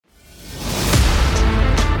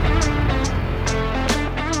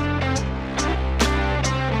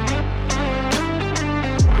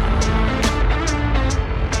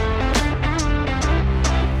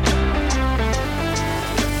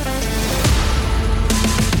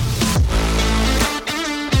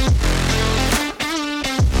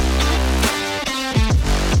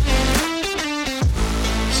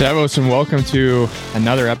Servus and welcome to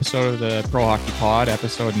another episode of the Pro Hockey Pod,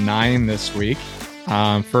 episode 9 this week.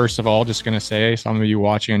 First of all, just going to say, some of you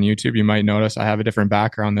watching on YouTube, you might notice I have a different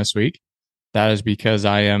background this week. That is because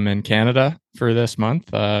I am in Canada for this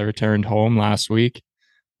month. Returned home last week.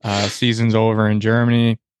 Season's over in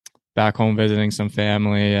Germany. Back home visiting some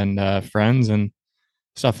family and friends and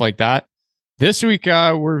stuff like that. This week,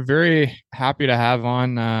 we're very happy to have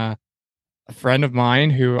on a friend of mine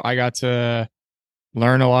who I got to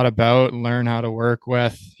learn a lot about, learn how to work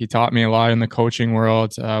with. He taught me a lot in the coaching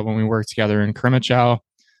world when we worked together in Krimichow.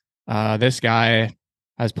 This guy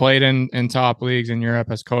has played in top leagues in Europe,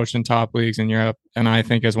 has coached in top leagues in Europe, and I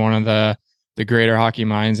think is one of the greater hockey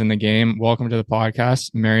minds in the game. Welcome to the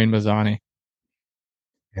podcast, Marian Bazany.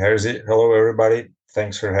 Here's it. Hello, everybody.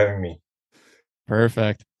 Thanks for having me.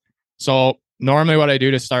 Perfect. So normally what I do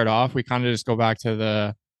to start off, we kind of just go back to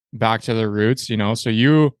the roots, you know. So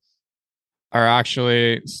you are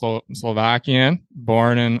actually Slovakian,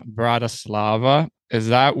 born in Bratislava. Is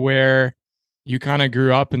that where you kind of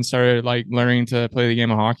grew up and started like learning to play the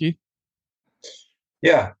game of hockey?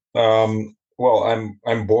 Yeah. Well,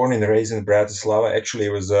 I'm born and raised in Bratislava. Actually,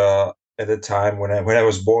 it was at the time when I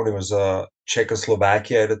was born, it was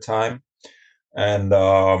Czechoslovakia at the time, and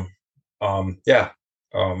I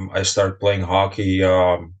started playing hockey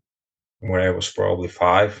when I was probably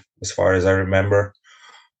 5, as far as I remember.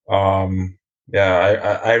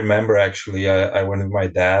 I remember actually I went with my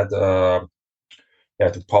dad to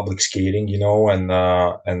public skating, you know, and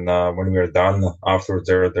when we were done afterwards,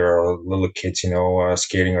 there are little kids, you know,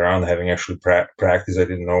 skating around, having actually practice. I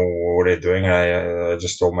didn't know what they're doing. I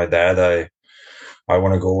just told my dad I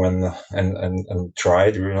want to go and try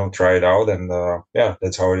it, you know, try it out, and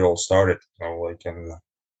that's how it all started, you know, like, and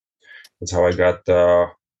that's how I got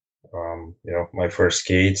my first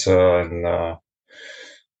skates, and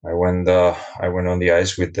I went on the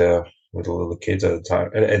ice with the little kids at the time,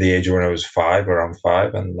 at the age when I was 5, around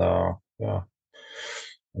 5, and and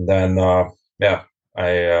then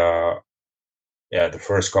the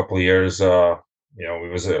first couple of years, it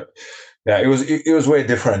was way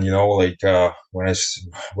different, you know, like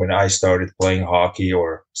when I started playing hockey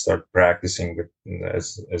or started practicing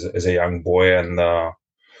as a young boy, and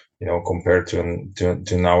you know, compared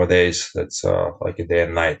to nowadays, that's like a day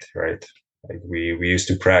and night, right? Like we used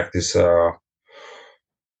to practice. I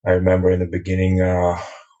remember in the beginning,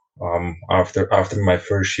 after my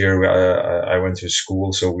first year, I went to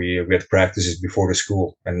school, so we had practices before the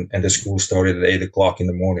school, and the school started at 8 o'clock in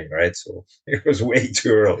the morning, right? So it was way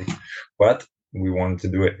too early, but we wanted to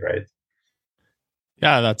do it, right?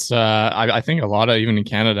 Yeah, that's I think a lot of, even in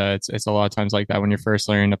Canada, it's a lot of times like that. When you're first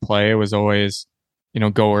learning to play, it was always, you know,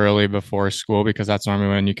 go early before school, because that's normally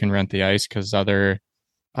when you can rent the ice, because other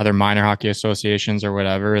minor hockey associations or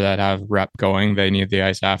whatever that have rep going, they need the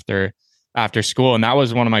ice after school. And that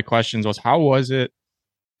was one of my questions, was how was it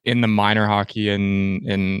in the minor hockey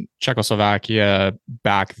in Czechoslovakia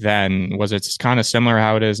back then? Was it kind of similar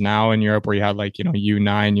how it is now in Europe, where you had like, you know,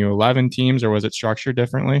 U9, U11 teams, or was it structured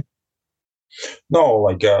differently? No,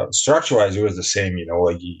 like structure-wise, it was the same. You know,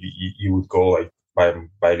 like you would go like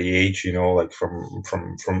by the age, you know, like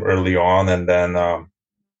from early on, and then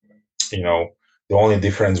you know, the only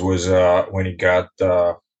difference was when it got,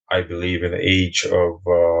 I believe, an age of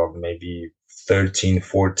maybe 13,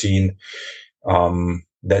 14.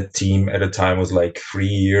 That team at the time was like 3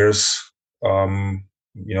 years. You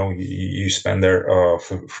know, you spend there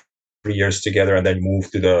for 3 years together, and then you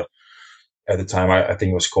move to at the time, I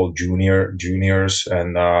think it was called juniors,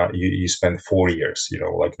 and you spend 4 years. You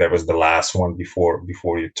know, like that was the last one before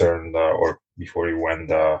you turned or before you went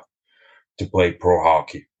to play pro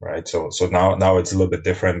hockey, right? So now it's a little bit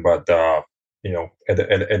different, but you know,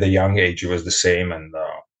 at a young age, it was the same, and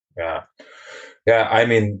I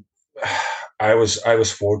mean, I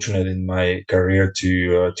was fortunate in my career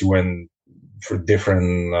to win for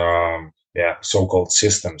different so-called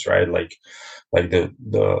systems, right? Like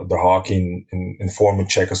the hockey in former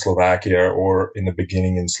Czechoslovakia, or in the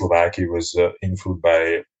beginning in Slovakia, was influenced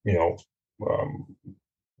by, you know,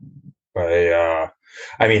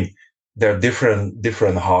 I mean, there are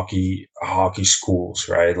different hockey schools,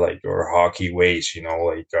 right? Like, or hockey ways, you know,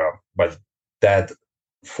 like but that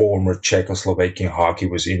former Czechoslovakian hockey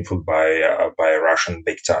was influenced by Russian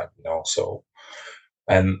big time, you know. So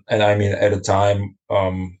and I mean, at the time,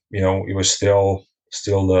 you know, it was still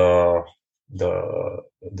the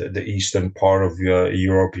eastern part of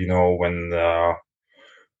Europe, you know, when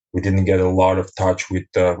we didn't get a lot of touch with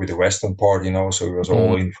the western part, you know. So it was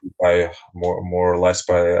all influenced by more or less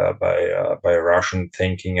by Russian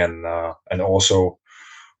thinking, and also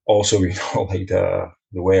you know, like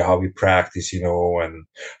the way how we practice, and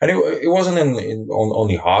it wasn't on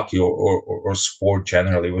only hockey or sport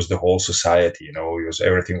generally. It was the whole society, It was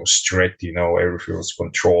everything was strict, everything was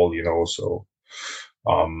controlled, So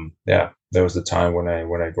yeah, there was the time when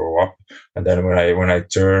I grew up, and then when I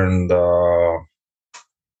turned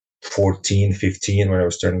 14, 15, when I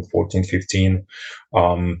was turning 14, 15,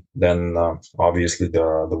 then obviously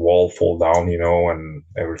the wall fall down, and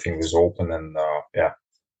everything was open, and yeah,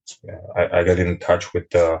 I got in touch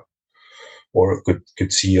with or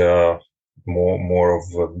could see more of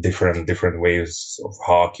different ways of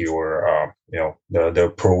hockey, or the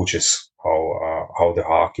approaches, how the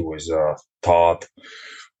hockey was taught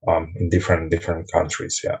in different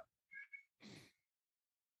countries. Yeah.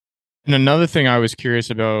 And another thing I was curious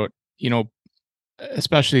about,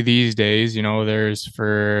 especially these days, there's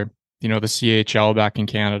for, the CHL back in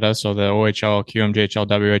Canada. So the OHL, QMJHL,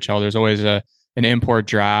 WHL, there's always an import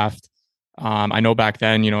draft. I know back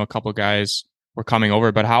then, a couple guys were coming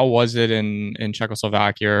over, but how was it in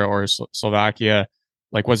Czechoslovakia or Slovakia?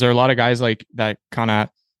 Like, was there a lot of guys like that kind of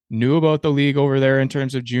knew about the league over there in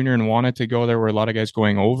terms of junior and wanted to go there? Were a lot of guys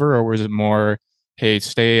going over, or was it more, hey,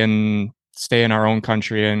 stay in our own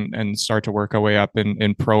country and start to work our way up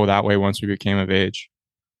in pro that way once we became of age?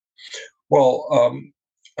 Well,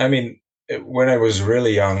 I mean, when I was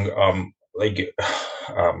really young, like,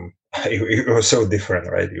 it was so different,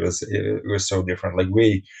 right? It was so different. Like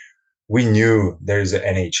we knew there's an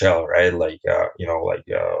NHL, right? Like,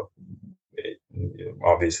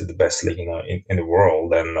 obviously the best league in the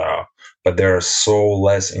world, and but there are so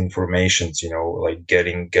less informations, like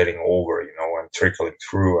getting over, and trickling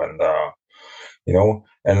through, and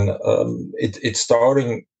it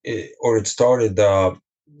started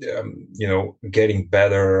getting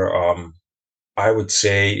better. I would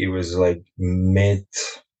say it was like mid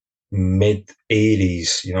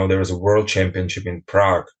 80s. There was a world championship in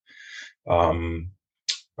Prague. um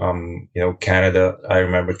Canada, I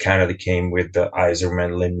remember Canada came with the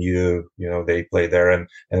Iserman, Lemieux, they played there. And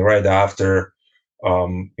right after,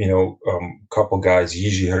 couple guys,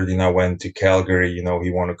 Gigi Herdina went to Calgary,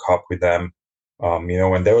 he won a cup with them.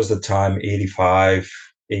 And there was the time, 85,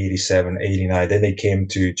 87, 89. Then they came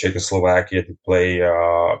to Czechoslovakia to play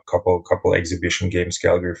a couple exhibition games,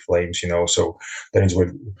 Calgary Flames, so then it's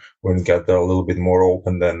when it got a little bit more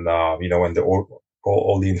open, then, when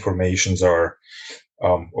all the informations are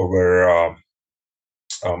over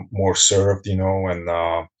more served, and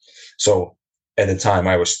so at the time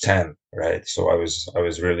I was 10, right? So I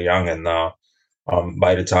was really young, and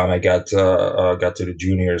by the time I got to the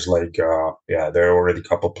juniors, like, yeah, there are already a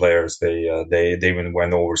couple players. They even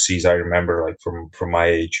went overseas. I remember, like, from my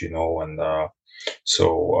age, and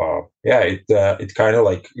so yeah, it kind of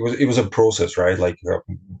like it was a process, right? Like,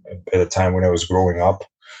 at the time when I was growing up,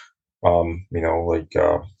 like,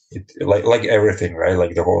 like everything, right?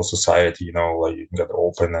 Like the whole society, like you can get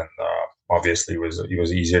open, and obviously it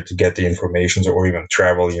was easier to get the information or even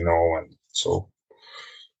travel, and so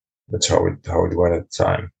that's how it went at the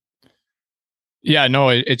time. Yeah, no,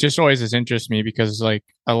 it just always has interested me because like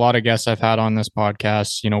a lot of guests I've had on this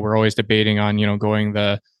podcast, we're always debating on, going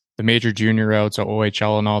the major junior routes, so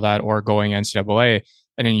OHL and all that, or going NCAA.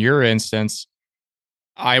 And in your instance,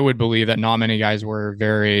 I would believe that not many guys were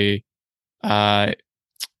very had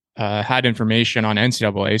information on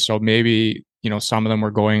NCAA. So maybe, some of them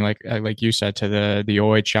were going like you said, to the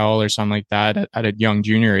OHL or something like that at a young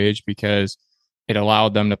junior age, because it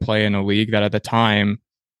allowed them to play in a league that at the time,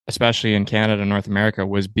 especially in Canada, North America,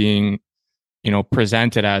 was being,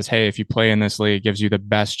 presented as, hey, if you play in this league, it gives you the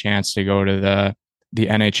best chance to go to the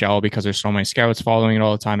NHL because there's so many scouts following it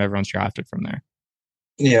all the time. Everyone's drafted from there.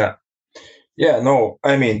 Yeah. Yeah, no,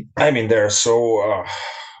 I mean, there are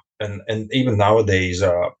and even nowadays,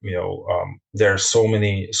 there are so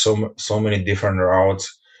many different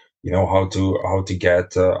routes, how to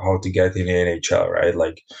get in the NHL, right?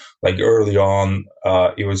 Like early on,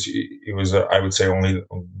 it was I would say only,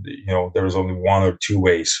 there was only one or two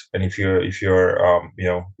ways, and if you're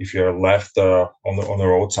left on the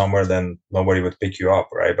road somewhere, then nobody would pick you up,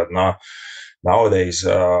 right? But nowadays,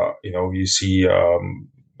 you see,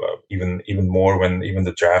 even more when even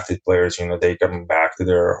the drafted players, they come back to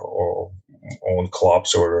their own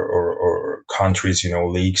clubs or countries,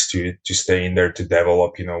 leagues to stay in there to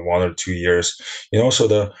develop, 1 or 2 years,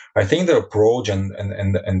 So I think the approach and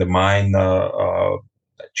the mind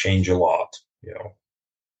change a lot,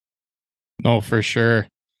 No, for sure.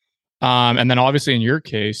 And then obviously in your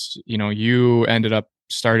case, you ended up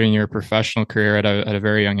starting your professional career at a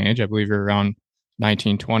very young age. I believe you're around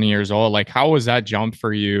 19, 20 years old. Like, how was that jump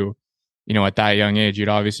for you, at that young age? You'd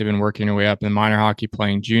obviously been working your way up in minor hockey,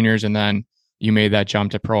 playing juniors, and then you made that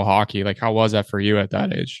jump to pro hockey. Like, how was that for you at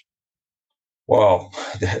that age? Well,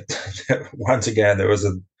 once again, there was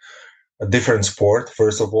a different sport,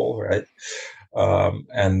 first of all, right?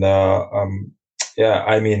 And yeah,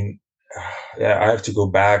 I mean, yeah, I have to go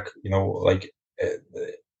back, like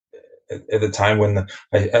at the time when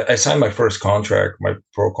I signed my first contract, my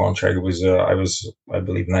pro contract was I was, I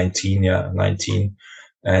believe, 19, yeah, 19,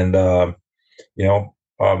 and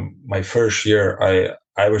my first year,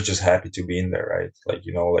 I was just happy to be in there, right? Like,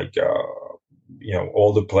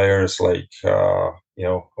 all the players, like,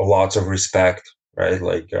 lots of respect, right?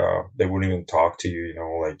 Like, they wouldn't even talk to you,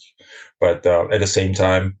 like, but at the same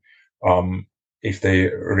time, um, if they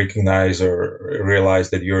recognize or realize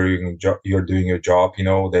that you're doing your job, they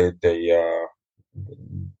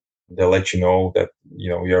let you know that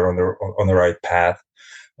you're on the right path.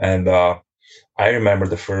 And I remember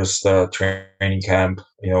the first training camp.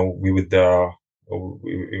 We would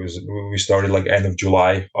we started like end of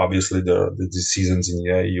July. Obviously, the seasons in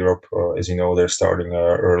Europe, as you know, they're starting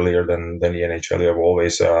earlier than the NHL. You have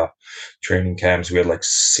always training camps. We had like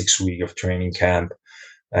 6 weeks of training camp,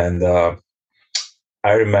 and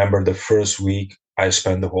I remember the first week I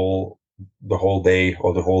spent the whole day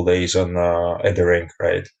or the whole days on at the rink,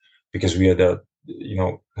 right? Because we had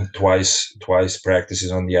twice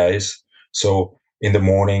practices on the ice. So in the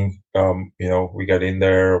morning, we got in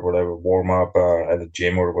there, whatever, warm up at the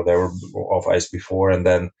gym or whatever, off ice before, and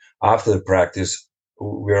then after the practice,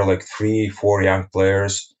 we were like 3, 4 young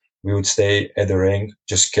players. We would stay at the rink,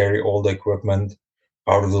 just carry all the equipment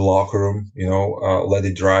out of the locker room, let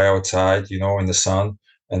it dry outside, in the sun.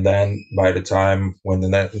 And then by the time when the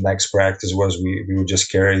next practice was, we would just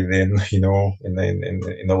carry it in, in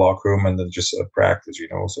the locker room, and then just practice,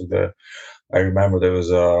 So I remember there was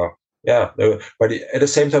yeah, but at the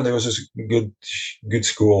same time there was this good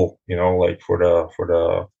school, like for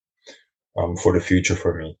the future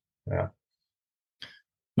for me. Yeah.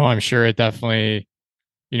 No, I'm sure it definitely,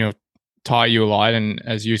 you know, taught you a lot. And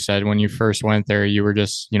as you said, when you first went there, you were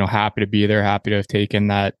just, happy to be there, happy to have taken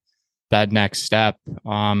that next step.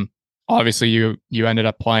 Obviously, you ended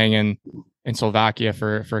up playing in Slovakia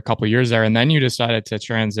for a couple of years there, and then you decided to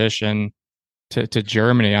transition to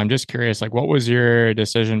Germany. I'm just curious, like, what was your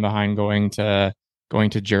decision behind going to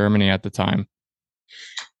Germany at the time?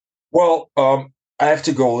 Well, I have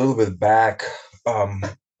to go a little bit back. Um,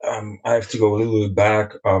 I have to go a little bit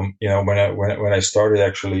back. When I started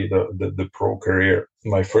actually the pro career,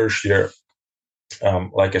 my first year,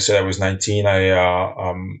 like I said, I was 19. I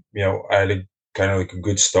had a kind of like a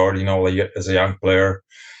good start, like as a young player.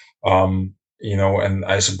 And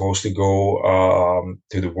I supposed to go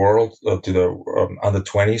to the world, to the under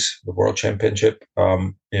 20s, the world championship.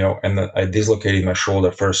 And I dislocated my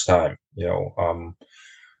shoulder first time.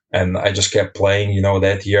 And I just kept playing.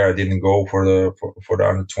 That year I didn't go for the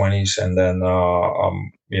under 20s, and then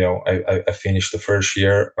I finished the first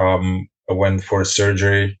year. I went for a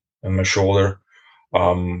surgery on my shoulder.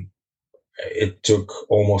 Um, it took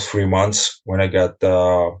almost 3 months when I got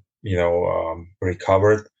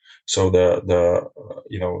recovered. So the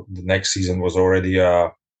next season was already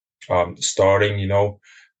starting.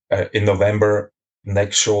 In November,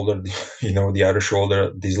 next shoulder, the other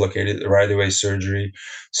shoulder dislocated right away, surgery.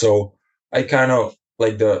 So I kind of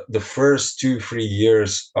like the first 2, 3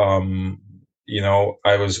 years. I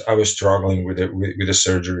was struggling with the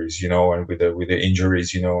surgeries, and with the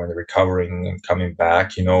injuries, and recovering and coming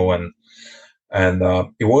back, and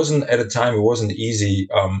it wasn't at the time. It wasn't easy,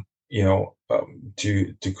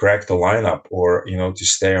 to crack the lineup or to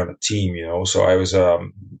stay on the team. So I was, at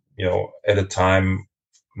the time,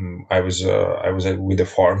 I was with the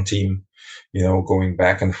farm team, going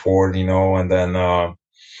back and forth, and then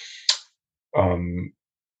um,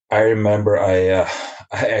 I remember I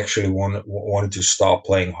actually wanted to stop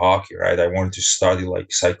playing hockey. Right, I wanted to study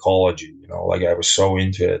like psychology. Like I was so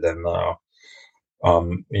into it, and I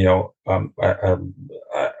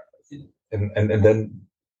and then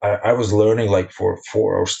I was learning like for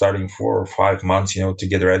starting 4 or 5 months, to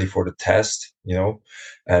get ready for the test,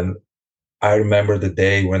 and I remember the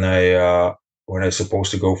day when I supposed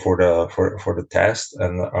to go for the test,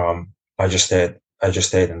 and I just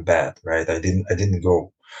stayed in bed, right? I didn't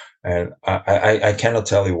go, and I cannot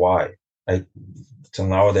tell you why. I Till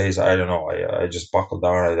nowadays I don't know. I just buckled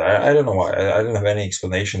down. I don't know why. I don't have any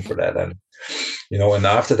explanation for that, and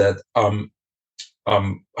after that, um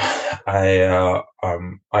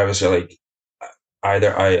I was like,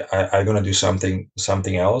 either I'm gonna do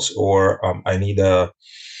something else, or I need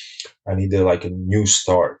like a new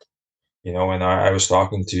start, and I was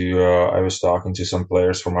talking to some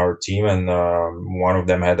players from our team, and one of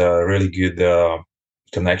them had a really good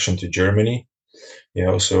connection to Germany,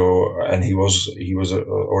 So and he was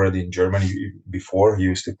already in Germany before. He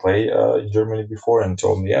used to play in Germany before, and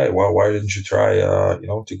told me, yeah, well, why didn't you try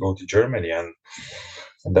to go to Germany? And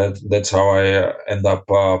that's how I end up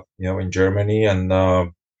in Germany,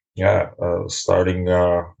 and starting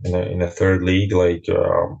in a third league. Like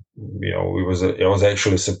I was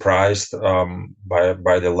actually surprised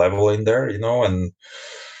by the level in there, and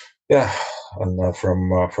yeah, and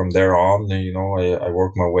from there on, I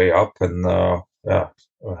worked my way up, and yeah,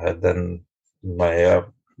 I had then my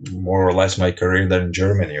more or less my career then in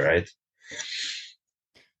Germany, right?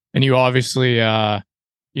 And you obviously,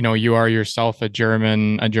 you are yourself a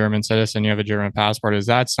German citizen. You have a German passport. Is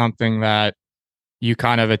that something that you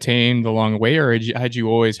kind of attained along the way, or had you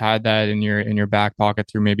always had that in your back pocket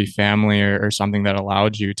through maybe family or something that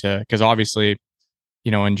allowed you to? Because obviously,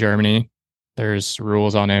 in Germany, there's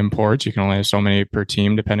rules on imports. You can only have so many per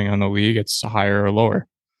team, depending on the league. It's higher or lower.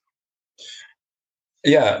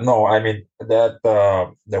 Yeah, no, I mean that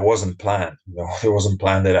wasn't planned. It wasn't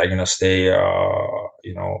planned that I'm gonna stay.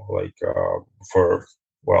 Like for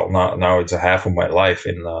well, now it's a half of my life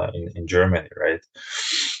in Germany, right?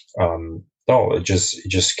 No, it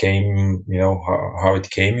just came. How it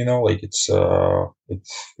came. Like it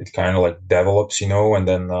kind of like develops. And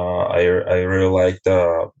then I really liked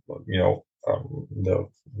the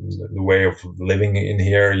way of living in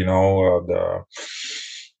here.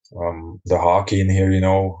 The hockey in here.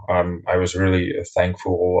 I was really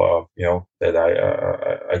thankful, that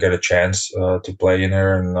I got a chance to play in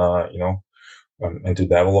here, and and to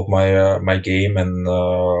develop my game, and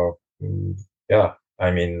yeah,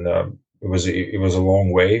 I mean, it was a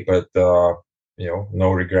long way, but no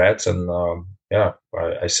regrets, and yeah,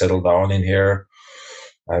 I settled down in here.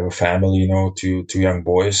 I have a family, two young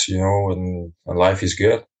boys, and life is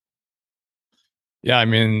good. Yeah, I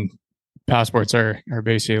mean, passports are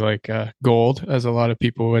basically like gold, as a lot of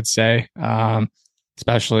people would say,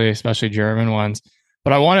 especially German ones.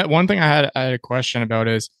 But one thing I had a question about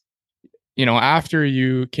is, after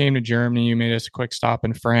you came to Germany, you made a quick stop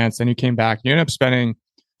in France, then you came back. You ended up spending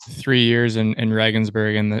 3 years in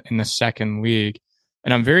Regensburg in the second league,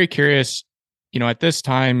 and I'm very curious. At this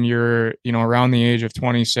time, you're around the age of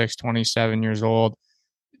 26, 27 years old.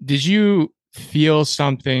 Did you feel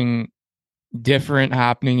something different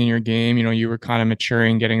happening in your game? You were kind of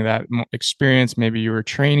maturing, getting that experience. Maybe you were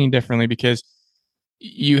training differently because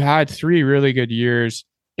you had 3 really good years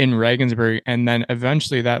in Regensburg, and then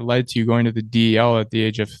eventually that led to you going to the DL at the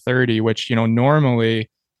age of 30, which normally,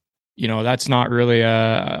 that's not really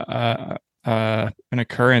an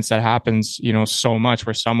occurrence that happens, so much,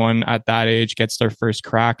 where someone at that age gets their first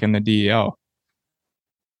crack in the DL.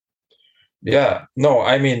 Yeah, no,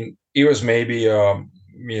 I mean, it was maybe, I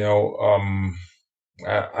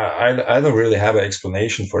don't really have an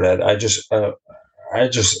explanation for that. I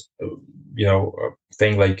just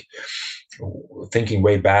think like thinking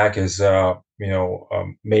way back is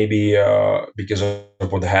maybe because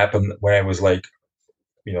of what happened when I was like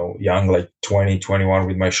young, like 20, 21,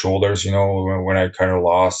 with my shoulders, when I kind of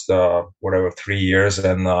lost whatever 3 years,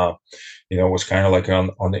 and was kind of like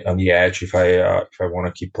on the edge if I want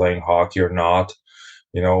to keep playing hockey or not.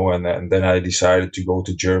 And then I decided to go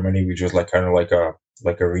to Germany, which was like kind of like a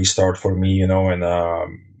restart for me, and I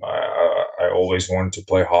always wanted to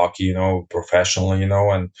play hockey, professionally,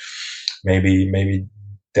 and maybe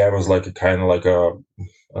that was like a kind of like a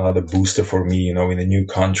another booster for me, in a new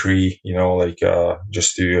country, like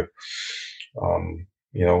just to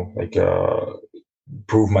like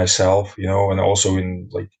prove myself, and also in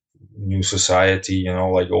like new society,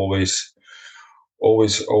 like always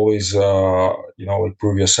like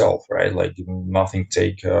prove yourself, right? Like nothing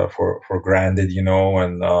take for granted,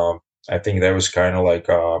 and I think that was kind of like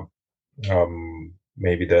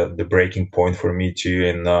maybe the breaking point for me too.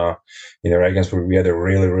 And Regensburg, we had a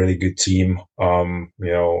really really good team, with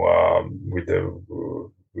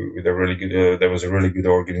a really good there was a really good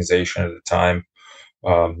organization at the time,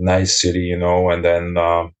 nice city, and then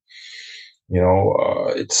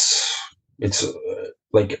it's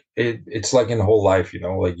like it's like in whole life,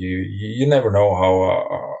 like you never know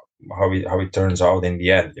how it turns out in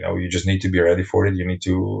the end. You just need to be ready for it. You need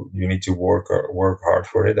to work hard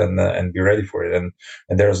for it, and be ready for it. And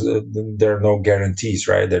there are no guarantees,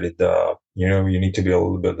 right? That you need to be a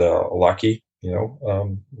little bit lucky,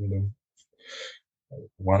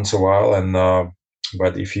 once a while. And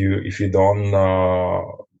but if you don't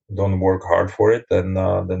work hard for it, then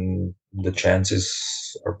the chances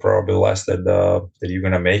are probably less that you're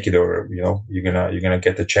gonna make it, or you're gonna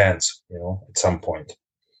get the chance, at some point.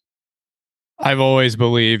 I've always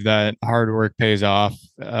believed that hard work pays off.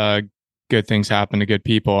 good things happen to good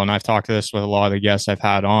people. And I've talked to this with a lot of the guests I've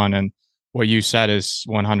had on, and what you said is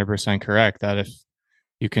 100% correct. That if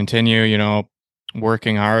you continue,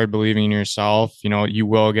 working hard, believing in yourself, you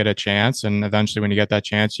will get a chance. And eventually when you get that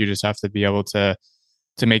chance, you just have to be able to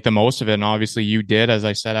make the most of it. And obviously you did, as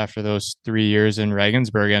I said, after those 3 years in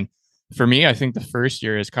Regensburg. And for me, I think the first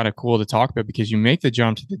year is kind of cool to talk about because you make the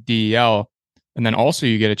jump to the DEL and then also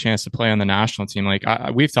you get a chance to play on the national team. Like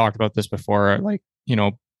we've talked about this before, like,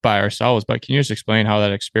 by ourselves, but can you just explain how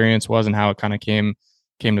that experience was and how it kind of came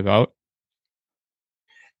about?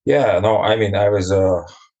 Yeah, no, I mean, yeah, I was,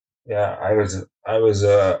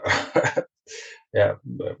 yeah,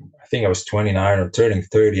 I think I was 29 or turning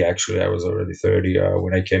 30. Actually, I was already 30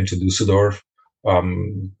 when I came to Dusseldorf,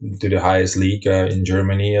 to the highest league in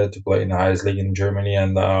Germany, to play in the highest league in Germany.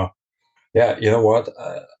 And yeah, you know what?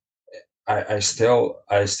 I still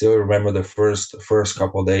remember the first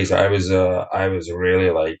couple of days. I was really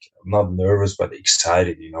like not nervous but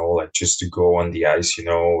excited, like just to go on the ice,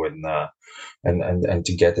 and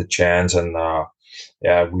to get the chance. And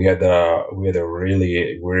yeah, we had a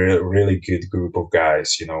really good group of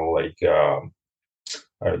guys, like uh,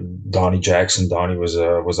 Donnie Jackson. Donnie was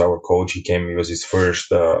our coach. He was his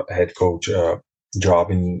first head coach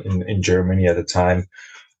job in Germany at the time.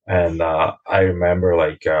 And I remember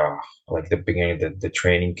like the beginning of the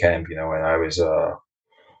training camp, and I was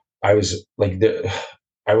like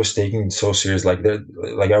I was taking it so serious, like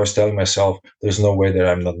I was telling myself, there's no way that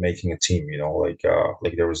I'm not making a team, like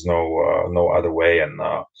there was no other way. And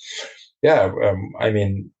yeah, I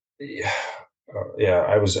mean, yeah,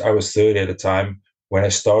 I was 30 at the time. When I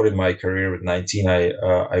started my career at 19,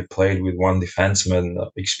 I played with one defenseman,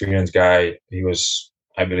 experienced guy. He was,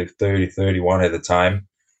 I believe, 30, 31 at the time.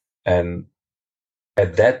 And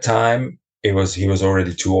at that time, he was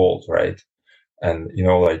already too old, right? And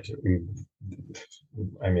like,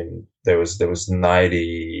 I mean, there was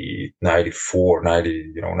 90, 94,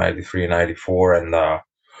 90, 93, 94. And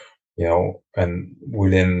and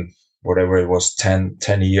within whatever it was, 10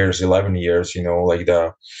 years, 11 years, like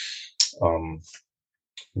um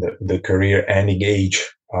the career ending age,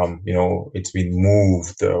 it's been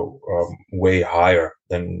moved way higher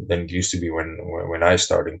than it used to be when I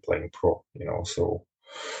started playing pro, so.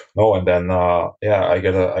 No, and then yeah, I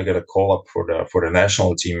got a call up for the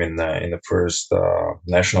national team in the first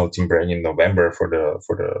national team break in November for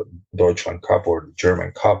the Deutschland Cup or the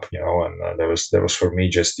German Cup, and that was for me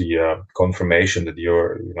just the confirmation that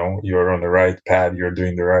you're on the right path, you're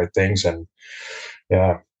doing the right things. And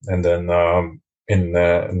yeah, and then in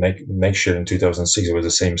next year in 2006, it was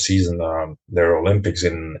the same season. There are Olympics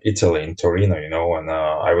in Italy in Torino, and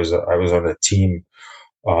I was on a team,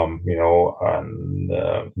 and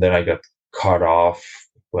then I got cut off.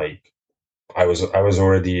 Like I was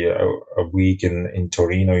already a week in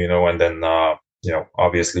Torino, and then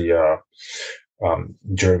obviously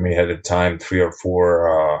Germany had at the time three or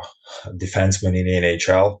four defensemen in the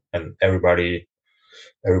NHL, and everybody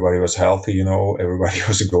was healthy, everybody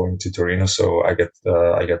was going to Torino, so I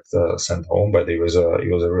got sent home. But it was a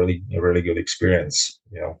really good experience,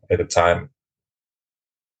 at the time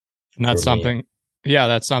And for that's me. something, yeah,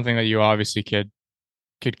 that's something that you obviously could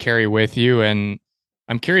carry with you. And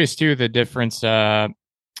I'm curious too, the difference, between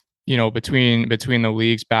the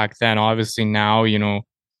leagues back then. Obviously now,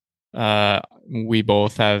 uh, we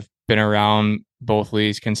both have been around both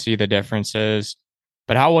leagues, can see the differences.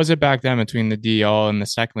 But how was it back then between the DL and the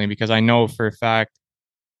second league? Because I know for a fact,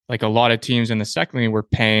 like a lot of teams in the second league were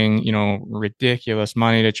paying, ridiculous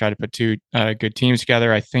money to try to put two good teams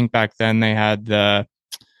together. I think back then they had the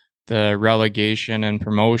relegation and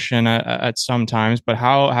promotion at some times. But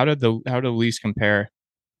how did the leagues compare?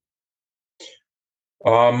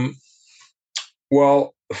 um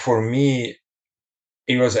well, for me,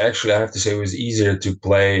 it was actually, I have to say, it was easier to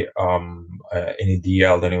play in a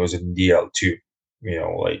DL than it was in DL2.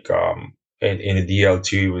 Like in a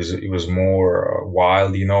DL2, it was more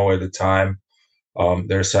wild, at the time.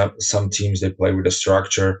 There's some teams that play with a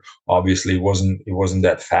structure. Obviously, it wasn't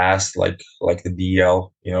that fast like the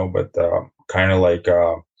DL, but kind of like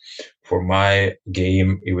for my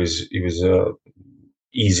game, it was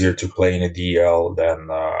easier to play in a DL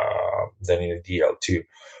than in a DL2.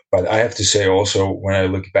 But I have to say also, when I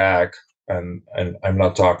look back, and I'm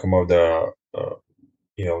not talking about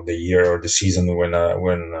the year or the season when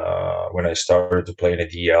I started to play in a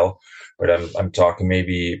DL, but I'm talking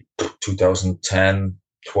maybe 2010,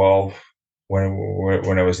 12,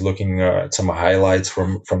 when I was looking at some highlights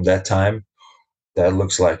from that time. That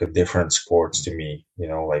looks like a different sports to me,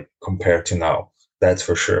 like compared to now. That's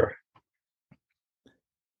for sure.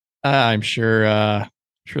 I'm sure.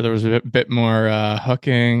 Sure, there was a bit more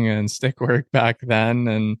hooking and stick work back then,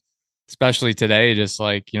 and especially today, just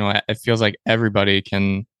like it feels like everybody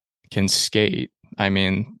can skate. I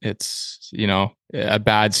mean, it's a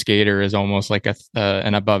bad skater is almost like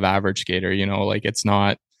an above average skater. Like it's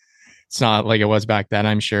not like it was back then.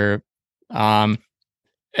 I'm sure. Um,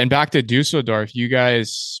 and back to Dusseldorf, you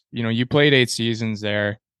guys, you played 8 seasons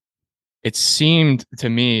there. It seemed to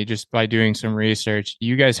me, just by doing some research,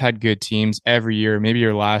 you guys had good teams every year. Maybe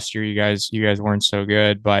your last year you guys weren't so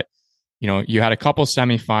good, but you had a couple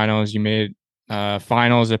semifinals, you made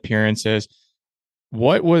finals appearances.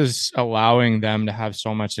 What was allowing them to have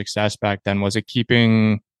so much success back then? Was it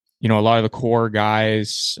keeping a lot of the core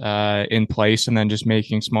guys in place and then just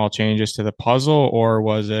making small changes to the puzzle, or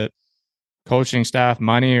was it coaching staff,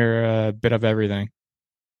 money, or a bit of everything?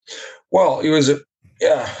 Well, it was a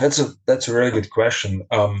yeah, that's a really good question.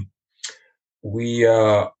 We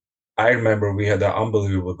I remember we had an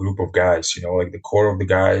unbelievable group of guys. Like the core of the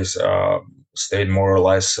guys stayed more or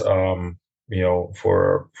less, for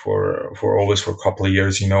always for a couple of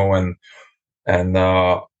years. And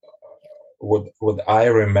what I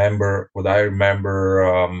remember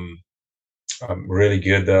really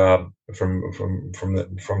good from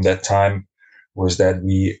that time was that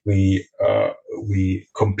we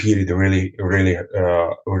competed really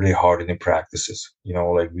hard in the practices.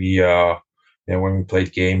 Like when we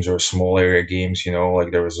played games or small area games,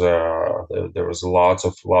 like there was lots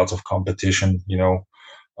of competition.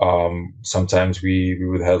 Sometimes we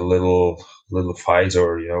would have little fights,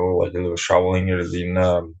 or like a little shoveling in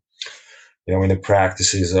the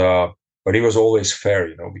practices. But it was always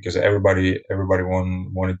fair, because everybody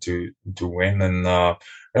wanted to win, and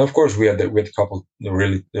of course we had a couple of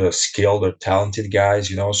really skilled or talented guys,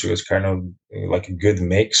 so it was kind of like a good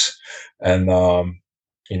mix. And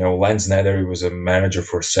Lance Nether, he was a manager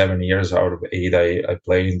for 7 years out of 8. I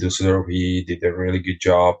played in Düsseldorf. He did a really good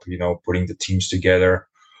job, putting the teams together.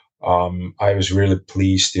 I was really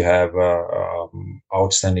pleased to have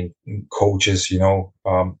outstanding coaches,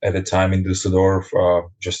 at the time in Düsseldorf.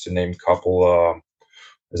 Just to name a couple,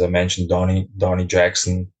 as I mentioned, Donnie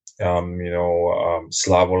Jackson,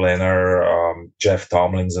 Slavo Leonard, Jeff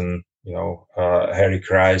Tomlinson, Harry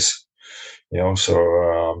Kreis,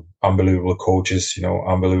 unbelievable coaches,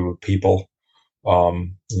 unbelievable people.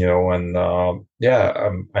 And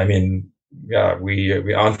yeah, I mean, yeah,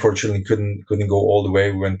 we unfortunately couldn't go all the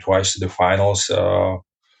way. We went twice to the finals,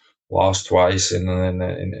 lost twice in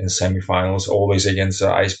semifinals, always against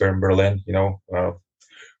Eisbären Berlin.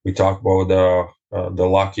 We talk about the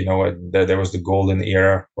luck. There was the golden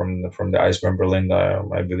era from the Eisbären Berlin.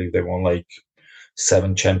 I believe they won like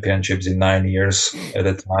 7 championships in 9 years at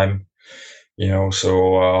a time.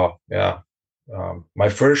 So yeah, my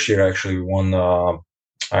first year actually won.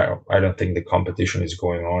 I don't think the competition is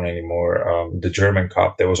going on anymore. The German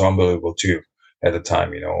Cup, that was unbelievable too at the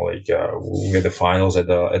time. Like we had the finals at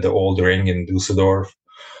the old ring in Dusseldorf.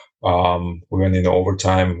 We went into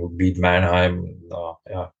overtime. We beat Mannheim.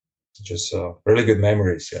 Yeah, just really good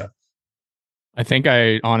memories. Yeah. I think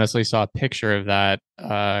I honestly saw a picture of that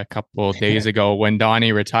a couple of days ago when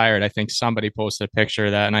Donnie retired. I think somebody posted a picture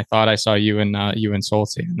of that, and I thought I saw you and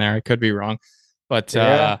Solte in there. I could be wrong, but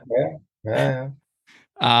Yeah, yeah, yeah,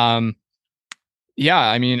 um, yeah.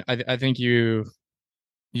 I mean, I think you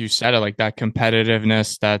said it, like that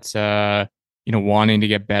competitiveness. That's wanting to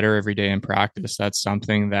get better every day in practice. That's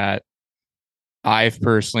something that I've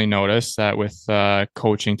personally noticed that with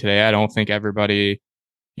coaching today. I don't think everybody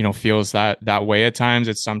feels that way at times.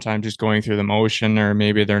 It's sometimes just going through the motion, or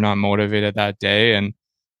maybe they're not motivated that day. And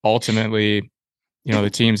ultimately, the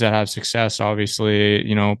teams that have success, obviously,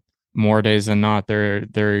 more days than not,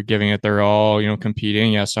 they're giving it their all,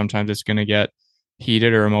 competing. Yeah, sometimes it's going to get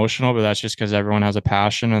heated or emotional, but that's just because everyone has a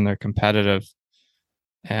passion and they're competitive.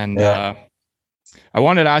 And yeah. I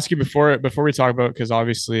wanted to ask you before we talk about, because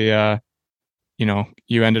obviously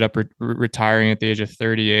you ended up retiring at the age of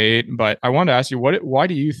 38. But I wanted to ask you, why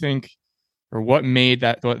do you think, or what made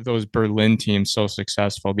those Berlin teams so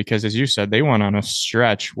successful? Because as you said, they went on a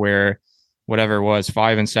stretch where whatever it was,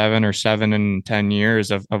 5-7 or 7 and 10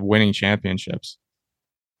 years of winning championships.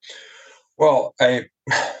 Well, I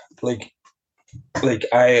like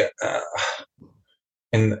I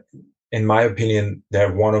in my opinion,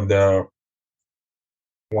 they're one of the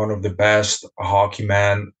best hockey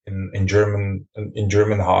man in German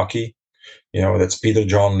hockey. That's Peter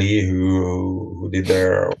John Lee, who did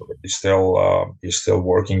their he's still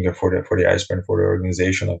working for the Iceberg, for the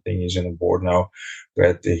organization. I think he's on the board now,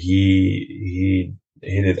 but he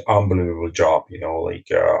did unbelievable job. Like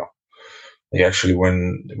actually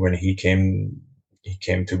when he came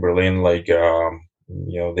to Berlin, like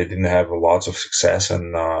they didn't have lots of success,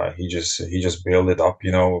 and he just built it up.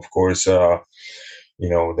 Of course, the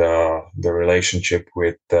relationship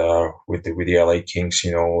with the LA Kings.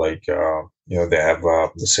 They have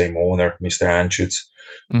the same owner, Mr. Anschutz.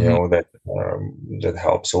 Hmm. That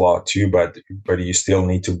helps a lot too. But you still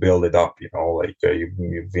need to build it up. You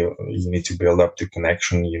need to build up the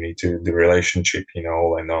connection. You need to the relationship. And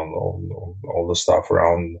all the stuff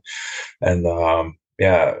around. And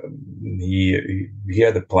yeah, he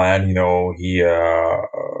had a plan.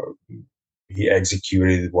 He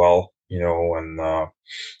executed it well. And I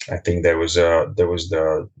think that was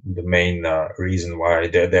the main reason why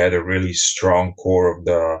they had a really strong core of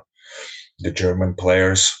the German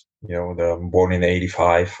players. The born in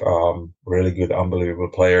 '85, really good, unbelievable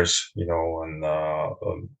players. And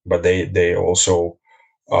but they also,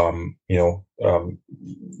 you know,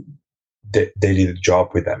 they did a job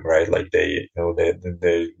with them, right? Like they've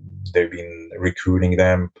been recruiting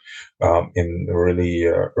them in a really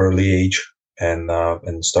early age, and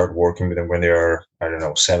start working with them when they are, I don't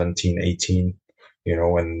know, 17, 18,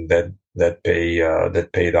 and that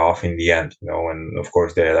paid off in the end. And of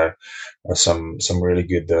course they had some really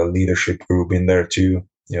good leadership group in there too.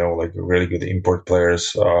 Like really good import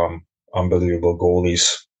players, unbelievable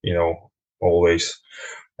goalies. Always.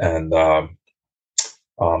 And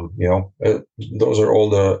those are all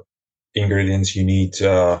the ingredients you need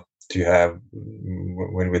to have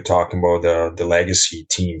when we're talking about the legacy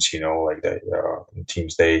teams. Like the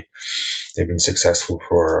teams they've been successful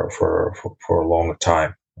for a long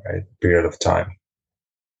time, right? Period of time.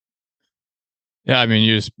 Yeah, I mean,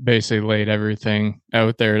 you just basically laid everything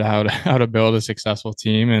out there to how to build a successful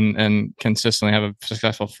team and consistently have a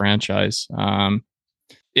successful franchise.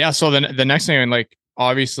 Yeah. So the next thing, like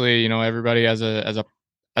obviously, everybody as a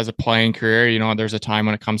playing career, there's a time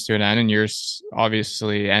when it comes to an end, and yours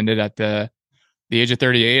obviously ended at the age of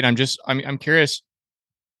 38. I'm curious,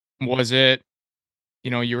 was it,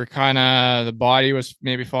 you were kind of, the body was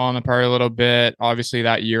maybe falling apart a little bit. Obviously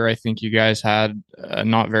that year, I think you guys had a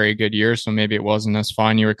not very good year. So maybe it wasn't as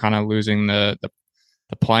fun. You were kind of losing the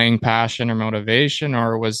playing passion or motivation,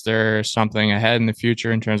 or was there something ahead in the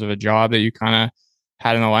future in terms of a job that you kind of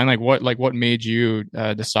had in the line? What made you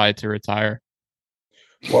decide to retire?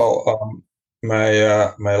 Well,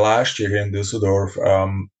 my last year here in Düsseldorf,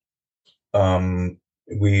 um,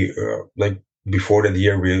 we like before that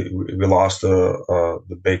year we lost the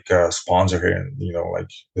big sponsor here, and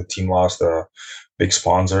like the team lost a big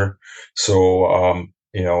sponsor. So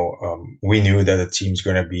we knew that the team's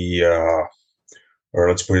going to be, or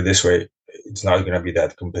let's put it this way, it's not going to be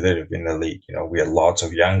that competitive in the league. We had lots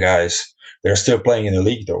of young guys. They're still playing in the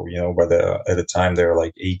league though, but at the time they were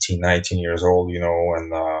like 18, 19 years old,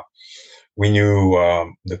 and we knew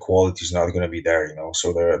the quality is not going to be there,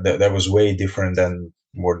 so that was way different than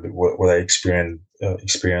what I experienced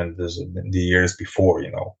the years before,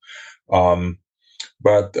 um,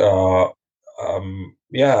 but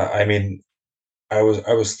yeah, I mean, I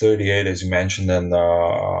was 38, as you mentioned, and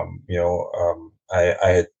I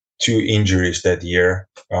had two injuries that year.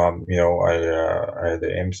 I had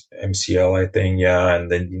the MCL, I think, yeah,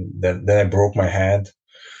 and then I broke my hand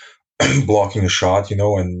blocking a shot,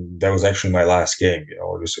 and that was actually my last game. It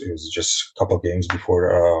was just a couple of games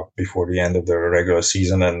before the end of the regular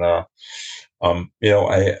season, and I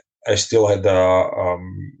still had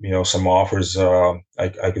some offers. I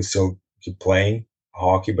could still keep playing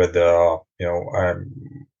hockey, but I'm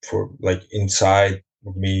for like inside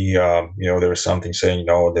of me, there was something saying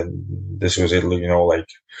no. Then this was it, like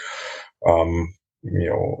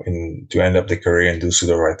in to end up the career in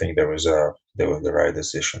Düsseldorf. I think that was the right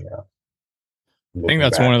decision. Yeah, I think looking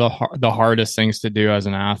that's one back. of the hardest things to do as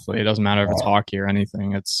an athlete. It doesn't matter if it's Uh, hockey or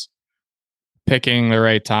anything. It's picking the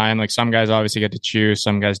right time. Like some guys obviously get to choose,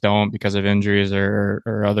 some guys don't because of injuries or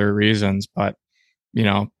other reasons. But you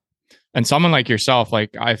know, and someone like yourself,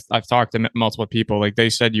 like I've talked to multiple people, like they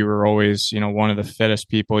said you were always, one of the fittest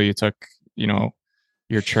people. You took,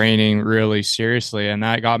 your training really seriously, and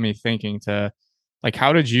that got me thinking to, like,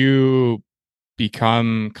 how did you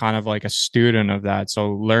become kind of like a student of that?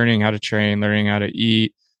 So learning how to train, learning how to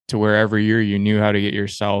eat, to where every year you knew how to get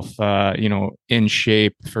yourself, in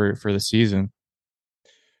shape for the season.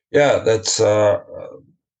 yeah, that's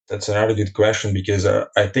another good question, because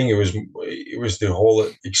I think it was the whole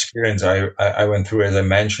experience I went through, as I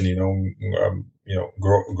mentioned.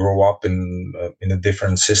 Grow up in a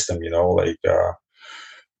different system. Like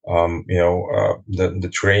the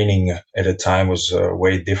training at the time was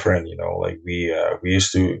way different. Like we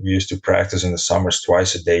used to practice in the summers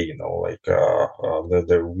twice a day. Like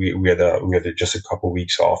we had just a couple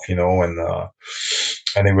weeks off. And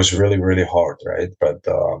and it was really really hard, right? But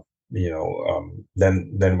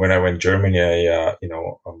then when I went Germany,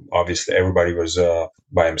 obviously everybody was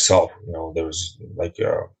by himself. There was like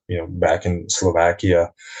back in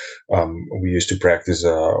Slovakia, we used to practice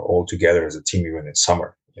all together as a team even in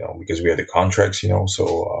summer. Because we had the contracts.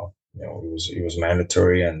 So it was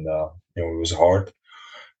mandatory, and it was hard.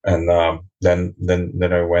 And then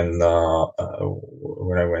when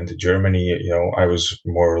I went to Germany, I was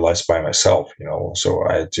more or less by myself. So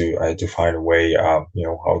I had to find a way, how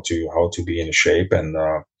to be in shape. And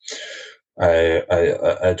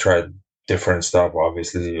I tried different stuff.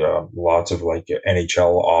 Obviously, lots of like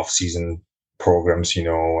NHL off season programs,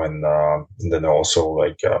 and then also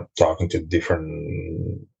like talking to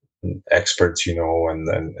different experts,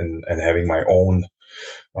 and having my own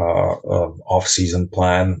off-season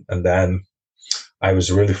plan. And then I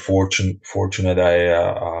was really fortunate.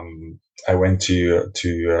 I went to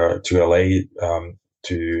LA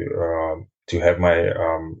to have my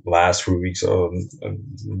last 3 weeks of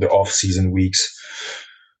the off-season weeks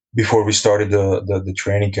before we started the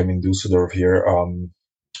training camp in Dusseldorf here.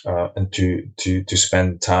 And to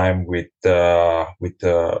spend time with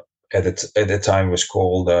at the time it was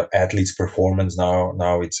called Athletes Performance.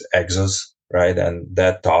 Now it's Exos, right? And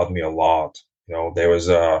that taught me a lot. There was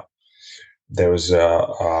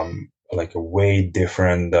like a way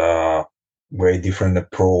different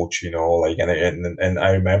approach. Like, and I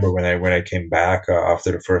remember when I came back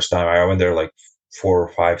after the first time. I went there like 4 or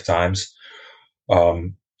 5 times.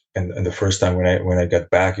 um, and the first time when I got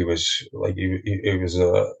back, it was like it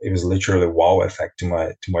was literally a wow effect to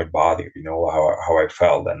my body. How I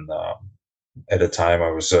felt. And at the time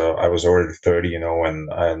I was already 30.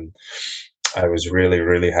 And I was really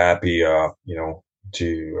really happy.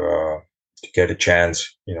 To get a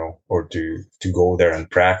chance, or to go there and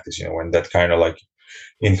practice. And that kind of like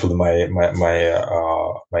influenced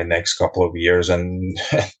my next couple of years. And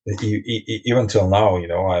even till now,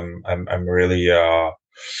 I'm really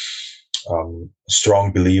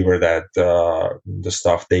strong believer that the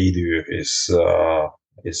stuff they do is the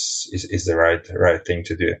right thing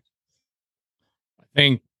to do. I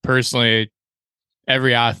think personally,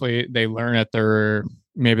 every athlete, they learn at their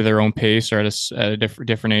maybe their own pace or at a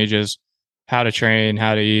different ages how to train,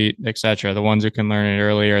 how to eat, etc. The ones who can learn it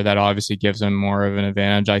earlier, that obviously gives them more of an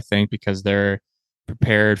advantage, I think, because they're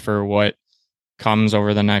prepared for what comes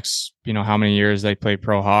over the next, how many years they play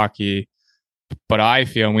pro hockey. But I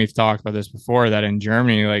feel, and we've talked about this before, that in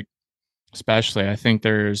Germany, like especially, I think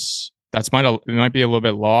it might be a little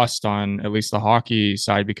bit lost on at least the hockey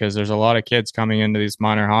side, because there's a lot of kids coming into these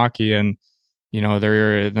minor hockey, and they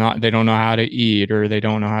don't know how to eat, or they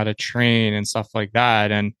don't know how to train and stuff like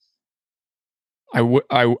that. And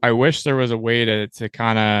I wish there was a way to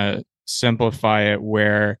kind of simplify it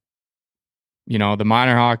where, the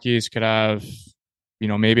minor hockeys could have,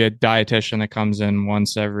 maybe a dietitian that comes in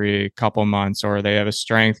once every couple months, or they have a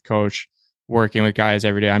strength coach working with guys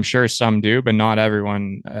every day. I'm sure some do, but not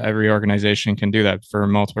every organization can do that for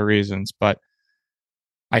multiple reasons. But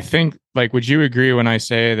I think, like, would you agree when I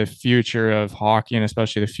say the future of hockey, and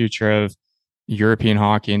especially the future of European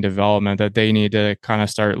hockey and development, that they need to kind of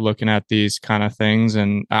start looking at these kind of things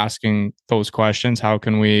and asking those questions? How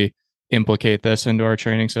can we implicate this into our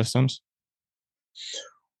training systems?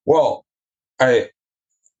 Well, I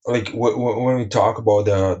like when we talk about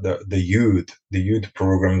the youth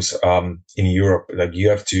programs in Europe. Like, you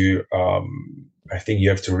have to I think you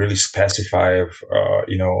have to really specify uh,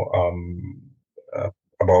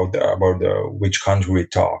 about which country we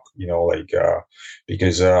talk. Like,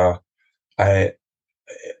 because I I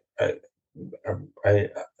I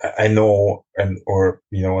I know, and or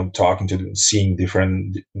and talking to seeing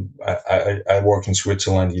different. I work in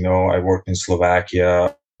Switzerland. I worked in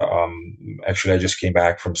Slovakia. Actually, I just came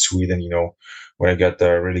back from Sweden. Where I got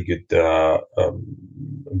a really good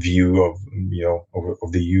view of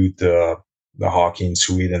of the youth. The hockey in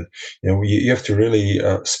Sweden. You have to really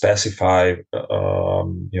specify,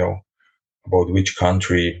 about which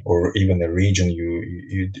country or even the region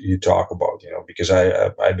you talk about. Because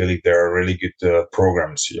I believe there are really good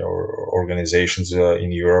programs, or organizations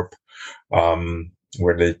in Europe,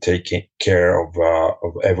 where they take care of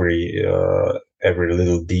every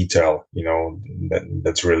little detail.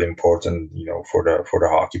 That's really important. For the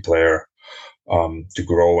hockey player, to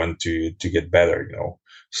grow and to get better.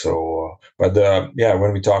 So, but yeah,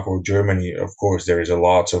 when we talk about Germany, of course, there is a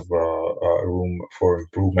lot of room for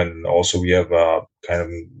improvement. And also, we have kind of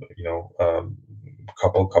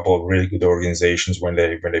couple of really good organizations when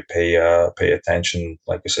they pay attention,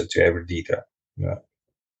 like I said, to every detail. Yeah.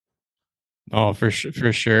 Oh, for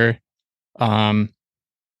sure. Um,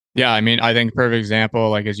 Yeah, I mean, I think perfect example,